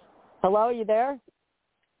 Hello, are you there?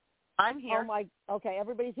 I'm here. Oh my. Okay,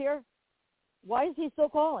 everybody's here. Why is he still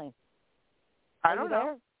calling? I don't know.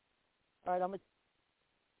 There? All right,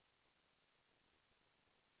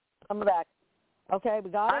 I'm back. Okay, we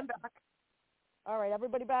got it? I'm back. All right,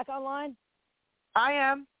 everybody back online? I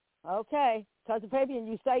am. Okay. Cousin Fabian,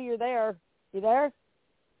 you say you're there. You there?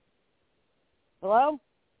 Hello?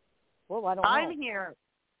 Well, I don't know. I'm here.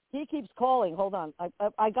 He keeps calling. Hold on.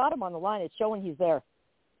 I got him on the line. It's showing he's there.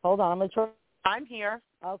 Hold on. I'm going to try. I'm here.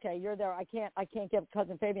 Okay, you're there. I can't get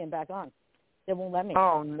Cousin Fabian back on. It won't let me.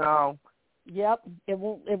 Oh, no. Yep. It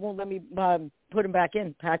won't let me put him back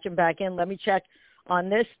in, patch him back in. Let me check on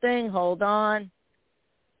this thing. Hold on.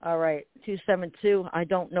 All right, 272. I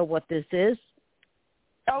don't know what this is.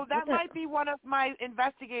 Oh, that might be one of my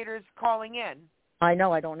investigators calling in. I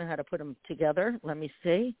know. I don't know how to put them together. Let me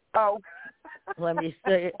see. Oh. Let me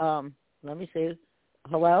see. Let me see.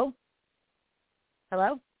 Hello?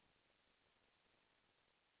 Hello?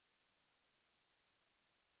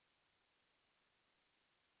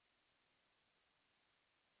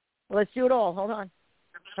 Let's do it all. Hold on.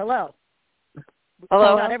 Hello?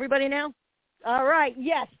 Hello? Got everybody now? All right.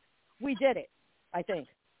 Yes, we did it, I think.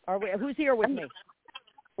 Are we? Who's here with me?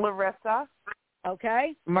 Larissa.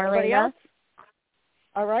 Okay. Marlena. Everybody else?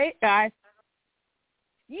 All right. Guys.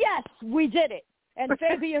 Yes, we did it. And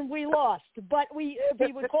Fabian, we lost. But if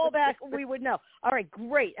he would call back, we would know. All right,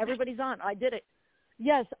 great. Everybody's on. I did it.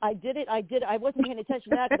 Yes, I did it. I wasn't paying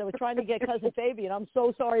attention to that because I was trying to get Cousin Fabian. I'm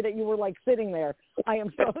so sorry that you were, sitting there. I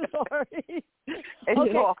am so sorry.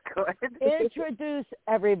 It's all good. Introduce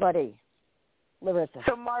everybody. Larissa.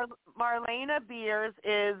 So Marlena Beers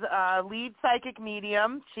is a lead psychic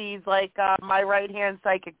medium. She's like my right-hand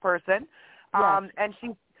psychic person. Yes. And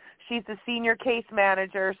she's the senior case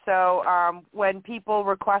manager. So when people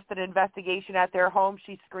request an investigation at their home,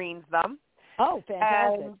 she screens them. Oh,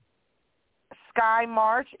 fantastic. Sky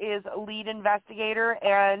March is lead investigator,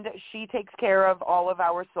 and she takes care of all of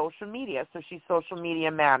our social media. So she's social media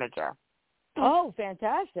manager. Oh,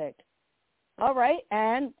 fantastic. All right.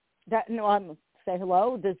 And say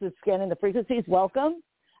hello. This is Scanning the Frequencies. Welcome.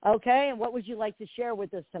 Okay. And what would you like to share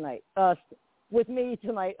with us tonight? With me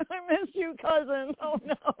tonight. I miss you, cousin. Oh,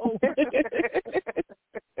 no.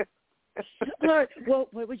 All right. Well,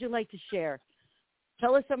 what would you like to share?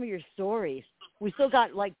 Tell us some of your stories. We still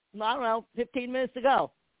got, 15 minutes to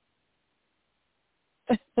go.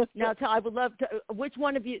 Now, I would love to, which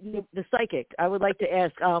one of you, the psychic, I would like to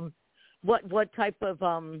ask, what type of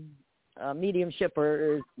mediumship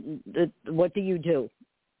or what do you do?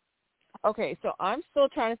 Okay, so I'm still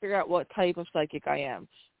trying to figure out what type of psychic I am.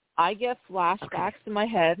 I get flashbacks in my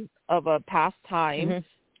head of a past time.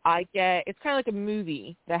 Mm-hmm. It's kind of like a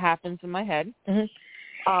movie that happens in my head.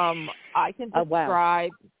 Mm-hmm. I can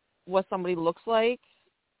describe what somebody looks like,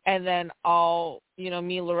 and then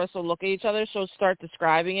me and Larissa will look at each other. She'll start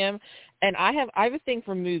describing him, and I have a thing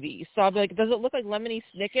for movies. So I'll be like, does it look like Lemony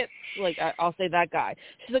Snicket? Like I'll say that guy.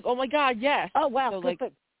 She's like, oh my God, yes. Oh wow.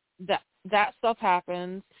 So that stuff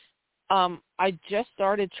happens. I just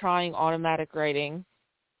started trying automatic writing.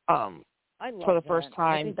 For the first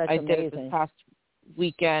time. I did it this past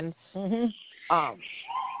weekend. Mm-hmm.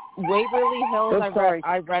 Waverly Hills.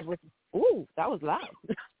 I read with. Ooh, that was loud.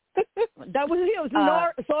 That was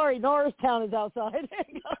Norristown is outside.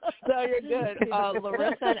 So you're good.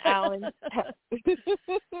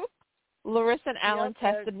 Larissa and Alan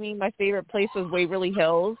tested me. My favorite place was Waverly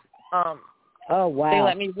Hills. Oh, wow. They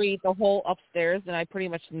let me read the whole upstairs, and I pretty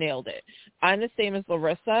much nailed it. I'm the same as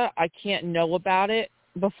Larissa. I can't know about it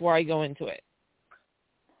before I go into it.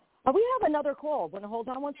 Oh, we have another call. Want to hold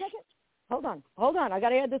on 1 second? Hold on. I got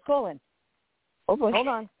to add this call in. Oh, boy. Hold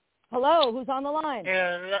on. Hello, who's on the line?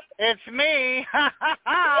 It's me.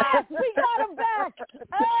 We got him back.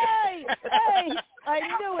 Hey, I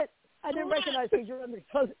knew it. I didn't recognize you. You're on the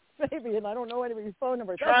cousin baby, and I don't know anybody's phone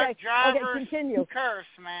numbers. Okay, continue. Curse,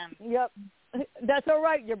 man. Yep. That's all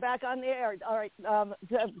right. You're back on the air. All right.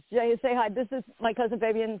 Jay, say hi. This is my cousin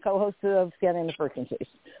Fabian, co-host of Scanning the Frequencies.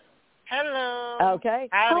 Hello. Okay.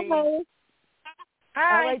 Howdy. Hello.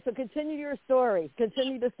 Hi. All right. So continue your story.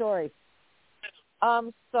 Continue the story.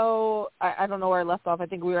 So I don't know where I left off. I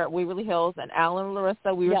think we were at Waverly Hills, and Alan and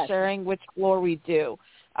Larissa, we were sharing which floor we do.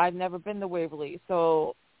 I've never been to Waverly,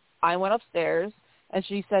 so I went upstairs, and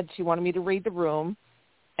she said she wanted me to read the room.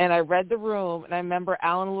 And I read the room, and I remember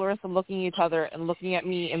Alan and Larissa looking at each other and looking at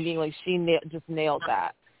me and being like, she just nailed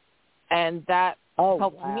that. And that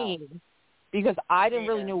helped me because I didn't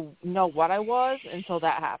really know what I was until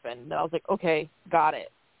that happened. And I was like, okay, got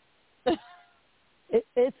it.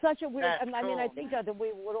 It's such a weird, That's I mean, cool. I think that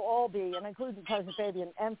we would all be, and including Cousin Fabian,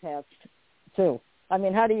 empaths, too. I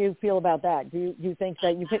mean, how do you feel about that? Do you think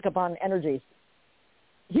that you pick up on energies?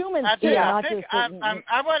 Humans, I do. not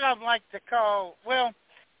I would like to call,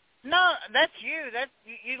 no, that's you.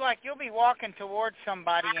 You'll be walking towards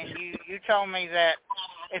somebody, and you told me that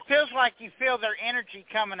it feels like you feel their energy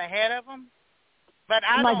coming ahead of them. But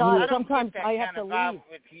I don't sometimes get that I have kind to of vibe leave.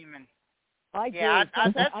 with human. I do. That's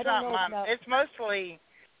I not don't my. know It's mostly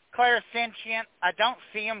clairsentient. I don't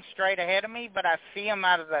see them straight ahead of me, but I see them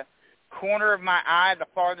out of the corner of my eye, the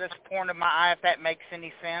farthest point of my eye, if that makes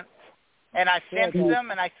any sense. And I sense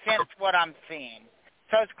them, and I sense what I'm seeing.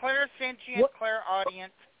 So it's clairsentient,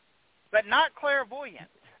 clairaudience, but not clairvoyant.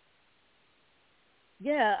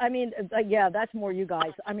 Yeah, I mean, that's more you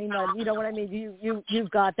guys. I mean, you know what I mean?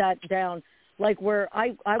 You've got that down. Like where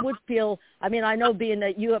I would feel, I mean, I know being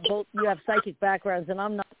that you have psychic backgrounds, and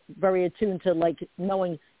I'm not very attuned to like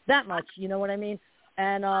knowing that much, you know what I mean?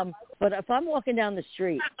 And but if I'm walking down the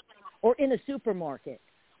street or in a supermarket,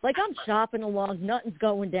 like I'm shopping along, nothing's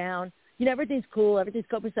going down, you know, everything's cool, everything's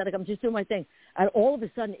copacetic, I'm just doing my thing, and all of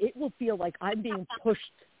a sudden it will feel like I'm being pushed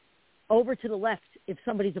over to the left if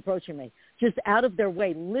somebody's approaching me, just out of their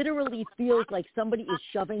way. Literally feels like somebody is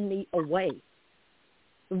shoving me away.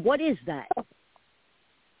 What is that?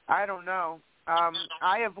 I don't know.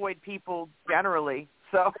 I avoid people generally,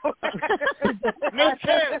 so. Me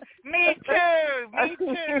too.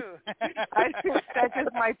 That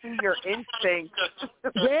just might be your instinct.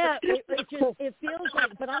 Yeah, it feels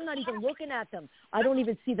like, but I'm not even looking at them. I don't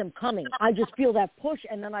even see them coming. I just feel that push,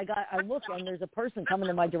 and then I look, and there's a person coming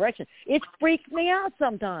in my direction. It freaks me out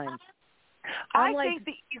sometimes. I think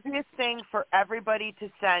the easiest thing for everybody to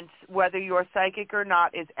sense, whether you're psychic or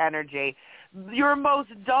not, is energy. Your most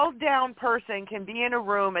dulled-down person can be in a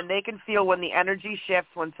room, and they can feel when the energy shifts,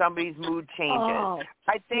 when somebody's mood changes. Oh,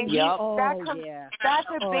 I think that's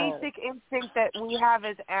a basic instinct that we have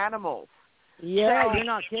as animals. Yeah, So, you're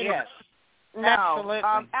not kidding. Yes. No.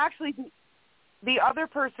 Absolutely. Actually, the other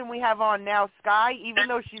person we have on now, Sky, even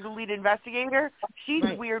though she's a lead investigator, she's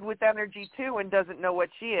weird with energy too and doesn't know what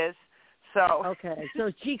she is. So okay,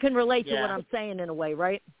 so she can relate to Yeah. what I'm saying in a way,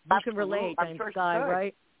 right? You can relate, I'm and sure she Sky, could.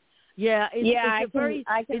 right? Yeah, I can very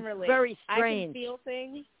relate. I strange. can feel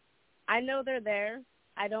things. I know they're there.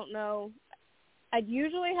 I don't know. I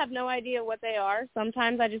usually have no idea what they are.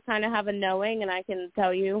 Sometimes I just kind of have a knowing, and I can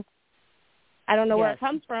tell you. I don't know where Yes. it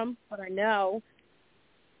comes from, but I know.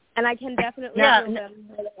 And I can definitely Yeah. feel them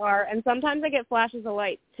where they are. And sometimes I get flashes of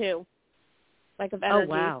light, too, like of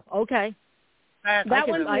energy. Oh, wow. Okay. That's That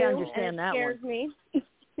one's I new, understand and it that scares one. me.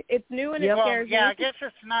 It's new, and Yep. it well, scares yeah, me. I guess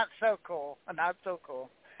it's not so cool. Not so cool.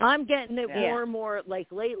 I'm getting it Yeah. more and more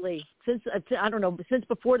like lately since I don't know, since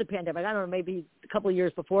before the pandemic. I don't know, maybe a couple of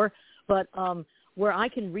years before, but where I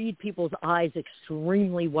can read people's eyes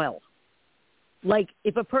extremely well. Like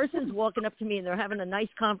if a person's walking up to me and they're having a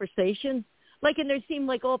nice conversation, like and they seem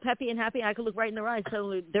like all peppy and happy, I could look right in their eyes,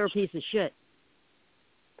 so they're a piece of shit.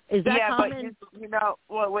 Is that common? But you know,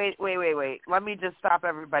 well, wait. Let me just stop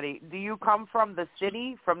everybody. Do you come from the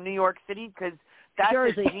city, from New York City? Because that's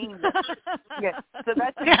Jersey. a gene. So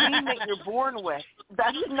that's a gene that you're born with.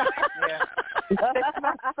 That's not. Yeah. That's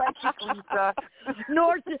not psychic, Lisa.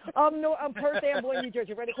 I'm Perth Amboy, New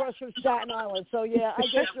Jersey, right across from Staten Island. So yeah, I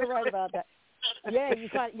guess you're right about that. Yeah,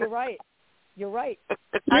 you're right. You're right.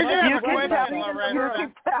 I do have You're a right about question,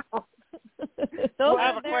 that. Larissa. Those I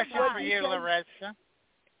have are a their question jobs. for you, Larissa.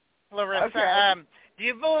 Larissa, Okay.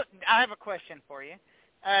 I have a question for you.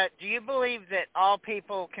 Do you believe that all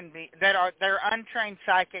people can be they're untrained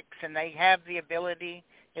psychics and they have the ability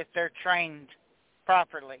if they're trained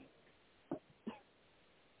properly?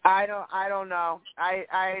 I don't know.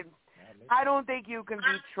 I don't think you can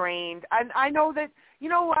be trained. And I know that, you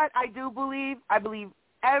know what, I believe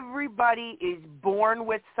everybody is born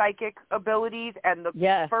with psychic abilities, and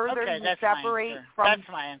the further Okay, you that's separate my answer. from That's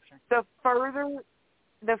my answer.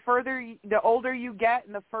 the older you get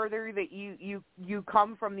and the further that you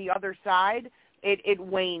come from the other side, it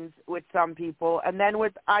wanes with some people. And then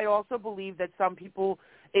I also believe that some people,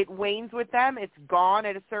 it wanes with them, it's gone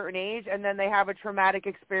at a certain age, and then they have a traumatic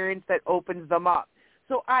experience that opens them up.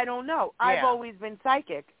 So I don't know. Yeah. I've always been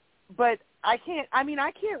psychic, but I can't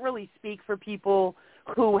really speak for people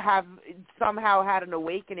who have somehow had an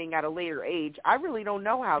awakening at a later age. I really don't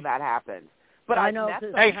know how that happens. But I I've know met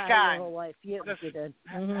because them. I Hey, had Sky. it your whole life. Yeah, you did.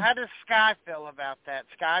 Mm-hmm. How does Sky feel about that?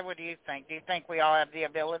 Sky, what do you think? Do you think we all have the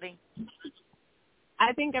ability?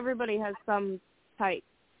 I think everybody has some type.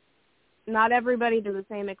 Not everybody to the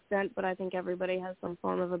same extent, but I think everybody has some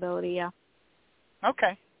form of ability, yeah.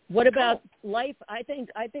 Okay. What about life? I think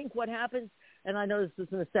what happens, and I know this is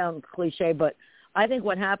going to sound cliche, but I think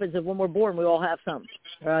what happens is when we're born, we all have some,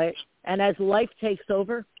 right? And as life takes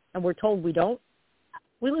over and we're told we don't,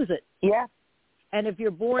 we lose it. Yeah. And if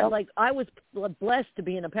you're born, like I was blessed to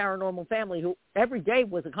be in a paranormal family who every day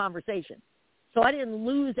was a conversation. So I didn't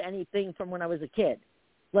lose anything from when I was a kid.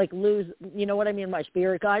 Like lose, you know what I mean, my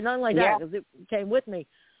spirit guide, nothing like that, because it came with me.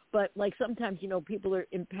 But like sometimes, you know, people are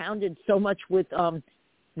impounded so much with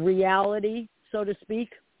reality, so to speak.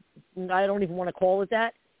 I don't even want to call it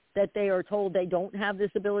that they are told they don't have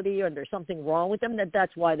this ability or there's something wrong with them,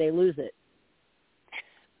 that's why they lose it.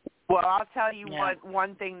 Well, I'll tell you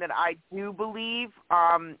one thing that I do believe.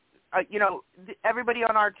 You know, everybody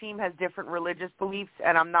on our team has different religious beliefs,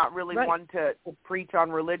 and I'm not really one to preach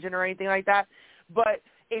on religion or anything like that. But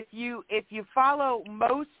if you follow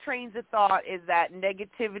most trains of thought, is that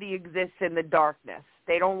negativity exists in the darkness.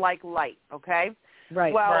 They don't like light. Okay.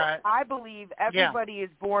 Right. Well, Right. I believe everybody is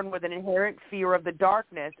born with an inherent fear of the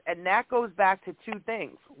darkness, and that goes back to two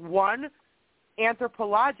things. One,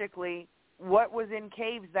 anthropologically, what was in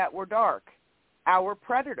caves that were dark? Our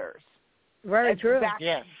predators. Very true.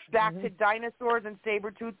 Back to dinosaurs and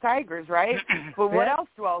saber-toothed tigers, right? But what else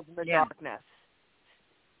dwells in the darkness?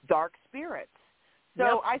 Dark spirits.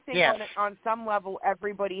 So I think on some level,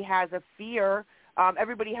 everybody has a fear.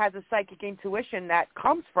 Everybody has a psychic intuition that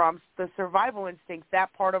comes from the survival instincts,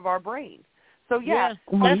 that part of our brain. So, on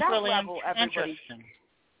that's that really level, everybody. interesting.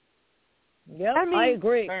 Yep, I mean, I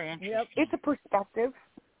agree. Very interesting. Yep. It's a perspective.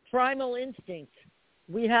 Primal instinct.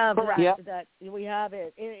 We have that. We have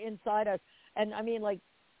it inside us. And I mean, like,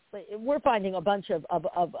 we're finding a bunch of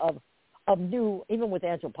new, even with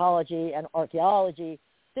anthropology and archaeology,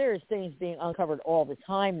 there's things being uncovered all the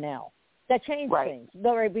time now that change things.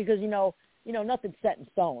 Right? Because, you know, nothing's set in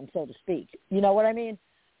stone, so to speak. You know what I mean?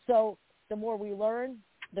 So the more we learn,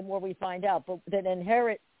 the more we find out. But that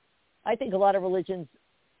inherit, I think a lot of religions,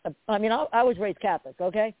 I mean, I was raised Catholic,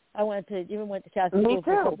 okay? I went to Catholic school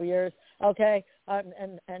for a couple of years, okay?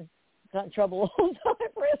 And got in trouble all the time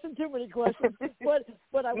for asking too many questions,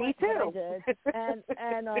 but I went and I did, and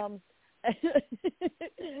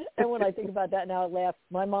and when I think about that now, I laugh.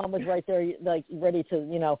 My mom was right there, like ready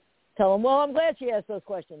to, tell him, well, I'm glad she asked those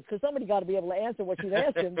questions because somebody got to be able to answer what she'd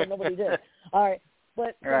asked him, but nobody did. All right.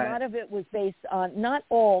 But a lot of it was based on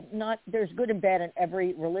there's good and bad in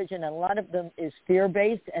every religion, and a lot of them is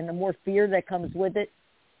fear-based, and the more fear that comes with it,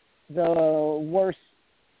 the worse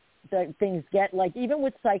that things get. Like even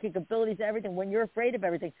with psychic abilities and everything, when you're afraid of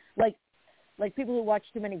everything, like people who watch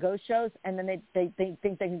too many ghost shows and then they think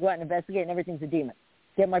they can go out and investigate and everything's a demon.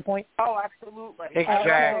 Get my point? Oh, absolutely.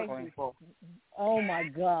 Exactly. Oh, my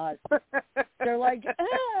God. They're like,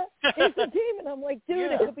 it's a demon. I'm like,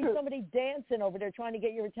 dude, it could be somebody dancing over there trying to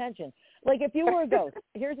get your attention. Like, if you were a ghost,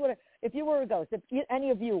 if you were a ghost, if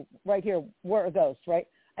any of you right here were a ghost, right,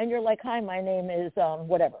 and you're like, hi, my name is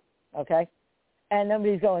whatever, okay? And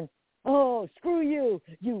somebody's going, oh, screw you,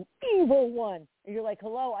 you evil one. And you're like,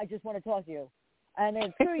 hello, I just want to talk to you. And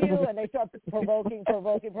then screw you, and they start provoking.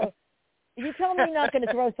 You tell me you're not going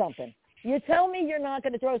to throw something. You tell me you're not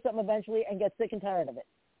going to throw something eventually and get sick and tired of it.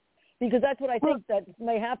 Because that's what I think that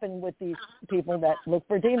may happen with these people that look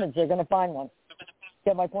for demons. They're going to find one.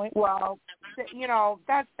 Get my point? Well,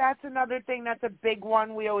 that's another thing that's a big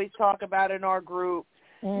one we always talk about in our group.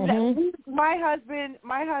 Mm-hmm. My husband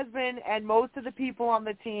and most of the people on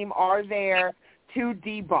the team are there to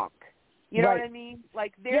debunk. You know what I mean?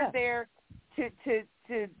 Like they're there to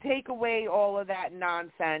take away all of that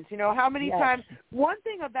nonsense. You know, how many times, one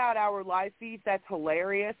thing about our live feeds that's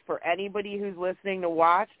hilarious for anybody who's listening to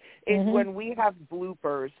watch is when we have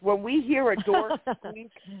bloopers. When we hear a door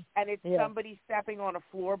squeak and it's somebody stepping on a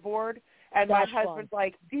floorboard and my husband's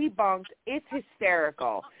like, debunked, it's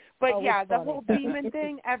hysterical. But the whole demon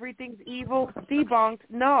thing, everything's evil, debunked,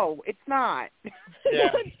 no, it's not.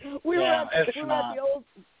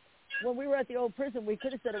 When we were at the old prison, we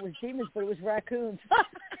could have said it was demons, but it was raccoons.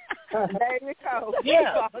 There you go.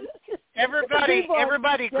 Yeah. Everybody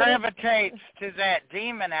gravitates to that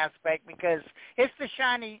demon aspect because it's the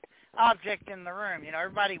shiny object in the room. You know,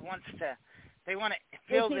 everybody wants to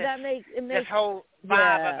feel this whole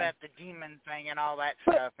vibe about the demon thing and all that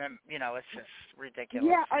stuff. And, it's just ridiculous.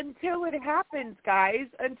 Yeah, until it happens, guys.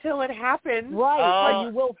 Until it happens. Right.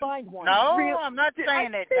 You will find one. No, I'm not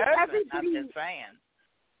saying it doesn't. I'm just saying.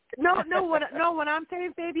 What I'm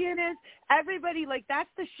saying, Fabian, is everybody, like, that's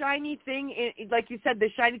the shiny thing, like you said, the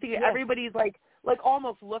shiny thing, everybody's, like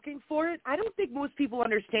almost looking for it. I don't think most people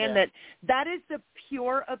understand that is the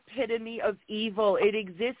pure epitome of evil. It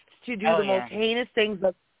exists to do the most heinous things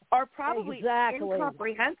that are probably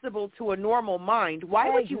incomprehensible to a normal mind. Why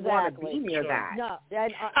would you want to be near that? No,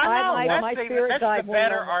 my spirit guide the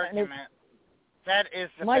better argument. That is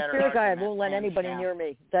the my better spirit guide argument. won't let anybody near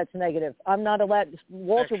me that's negative. I'm not allowed.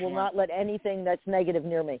 Walter will not let anything that's negative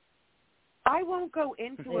near me. I won't go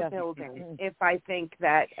into a building if I think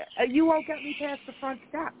that you won't get me past the front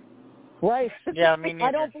steps. Right. Yeah, me neither.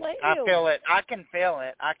 I don't blame you. I feel it. I can feel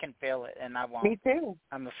it, and I won't. Me too.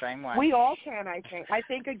 I'm the same way. We all can, I think. I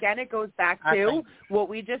think, again, it goes back to what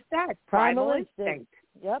we just said. Primal instinct.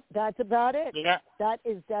 Yep, that's about it. Yeah. That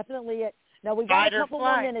is definitely it. Now, we got a couple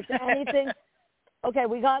more minutes. Anything? Okay,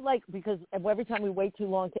 we got because every time we wait too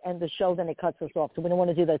long to end the show, then it cuts us off. So we don't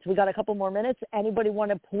want to do that. So we got a couple more minutes. Anybody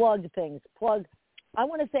want to plug things? I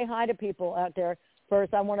want to say hi to people out there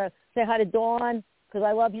first. I want to say hi to Dawn because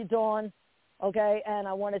I love you, Dawn. Okay, and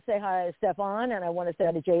I want to say hi to Stefan, and I want to say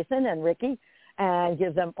hi to Jason and Ricky and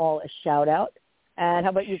give them all a shout-out. And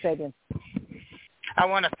how about you, Fabian? I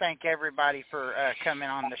want to thank everybody for coming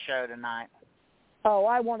on the show tonight. Oh,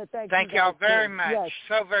 I want to thank y'all very much. Yes.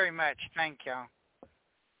 So very much. Thank y'all.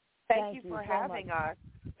 Thank you for having us.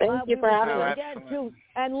 Thank you for having us. Again, too.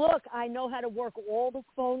 And look, I know how to work all the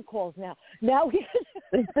phone calls now. Now we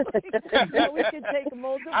can take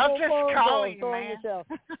multiple phone calls during the show.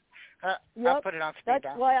 I'll put it on speed That's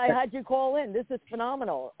down. why I had you call in. This is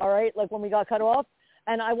phenomenal. All right, like when we got cut off,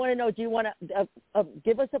 and I want to know: do you want to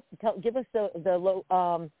give us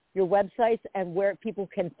your websites and where people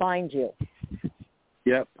can find you?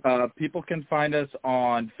 Yep. People can find us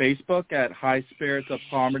on Facebook at High Spirits of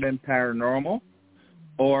Palmerton Paranormal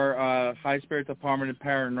or High Spirits of Palmerton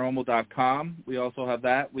Paranormal.com. We also have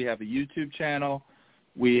that. We have a YouTube channel.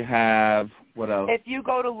 We have, what else? If you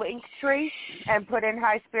go to Linktree and put in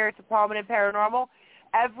High Spirits of Palmerton Paranormal,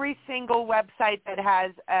 every single website that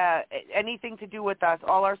has anything to do with us,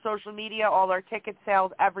 all our social media, all our ticket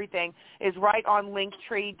sales, everything is right on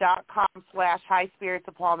linktree.com/High Spirits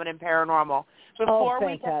of Palmerton Paranormal. Before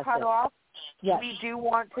we get cut off, we do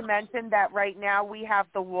want to mention that right now we have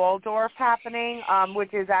the Waldorf happening,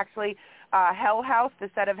 which is actually Hell House, the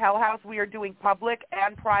set of Hell House. We are doing public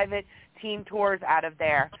and private team tours out of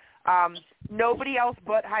there. Nobody else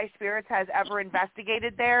but High Spirits has ever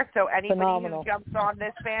investigated there, so anybody Phenomenal. who jumps on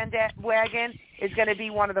this bandwagon is going to be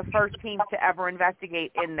one of the first teams to ever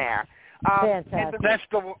investigate in there. Fantastic. That's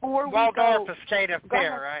the Waldorf Estate of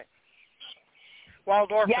Fear, right?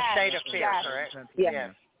 Waldorf Estate of Fear, correct?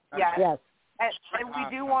 Yes. Yes. And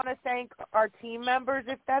we do want to thank our team members,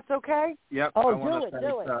 if that's okay. Yep. Oh, I want to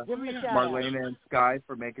do it. thank Give them a shout Marlene and Sky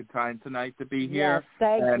for making time tonight to be here. Yes,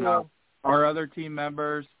 thank and, you. Our other team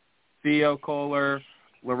members, Theo Kohler,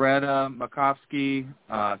 Loretta Makovsky,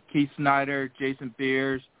 Keith Snyder, Jason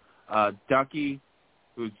Beers, Ducky,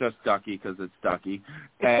 who's just Ducky because it's Ducky,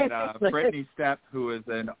 and Brittany Stepp, who is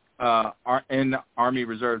in Army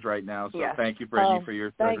Reserves right now. So thank you, Brittany, for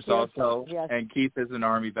your service also. Yes. And Keith is an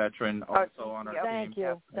Army veteran also on our team. Thank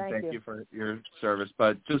you. Thank you for your service.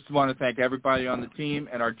 But just want to thank everybody on the team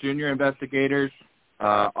and our junior investigators,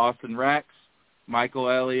 Austin Rex, Michael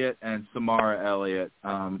Elliott, and Samara Elliott.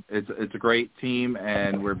 It's a great team,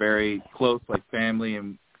 and we're very close, like family,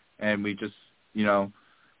 and we just,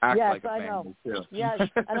 act like a family, too. Yes,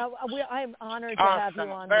 and I'm honored to have you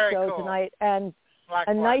on the show tonight, and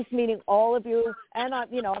Likewise. a nice meeting all of you. And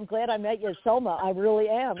I'm glad I met you at Soma. I really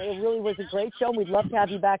am. It really was a great show. We'd love to have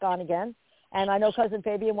you back on again. And I know Cousin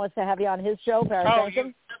Fabian wants to have you on his show,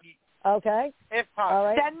 Parasension. Okay. If possible. All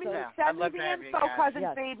right. Send me the info, Cousin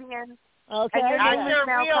Fabian. Okay. And your I name is sure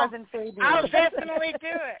now will. Cousin Fabian. I'll definitely do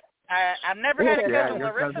it. I've never had a cousin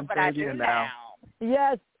Larissa, but I do now.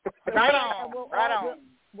 Yes. Right on. Right on.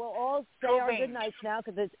 We'll all say our good nights now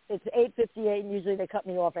because it's 8:58 and usually they cut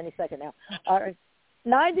me off any second now. All right.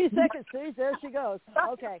 90 seconds. See, there she goes.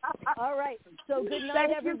 Okay. All right. So good night,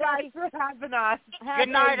 everybody. Thank you guys for having us. Good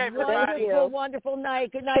night, everybody. Wonderful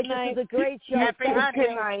night. Good night. This was a great show. Happy hunting.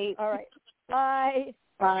 Good night. All right. Bye.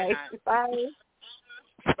 Bye. Bye.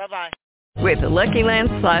 Bye-bye. With the Lucky Land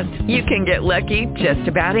Slots, you can get lucky just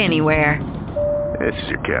about anywhere. This is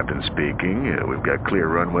your captain speaking. We've got clear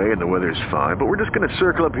runway and the weather's fine, but we're just going to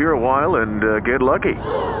circle up here a while and get lucky.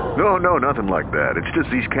 No, nothing like that. It's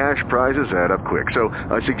just these cash prizes add up quick. So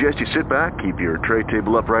I suggest you sit back, keep your tray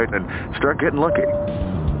table upright, and start getting lucky.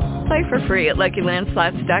 Play for free at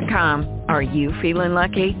LuckyLandSlots.com. Are you feeling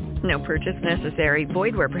lucky? No purchase necessary.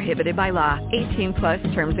 Void where prohibited by law.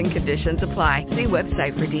 18+ terms and conditions apply. See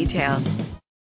website for details.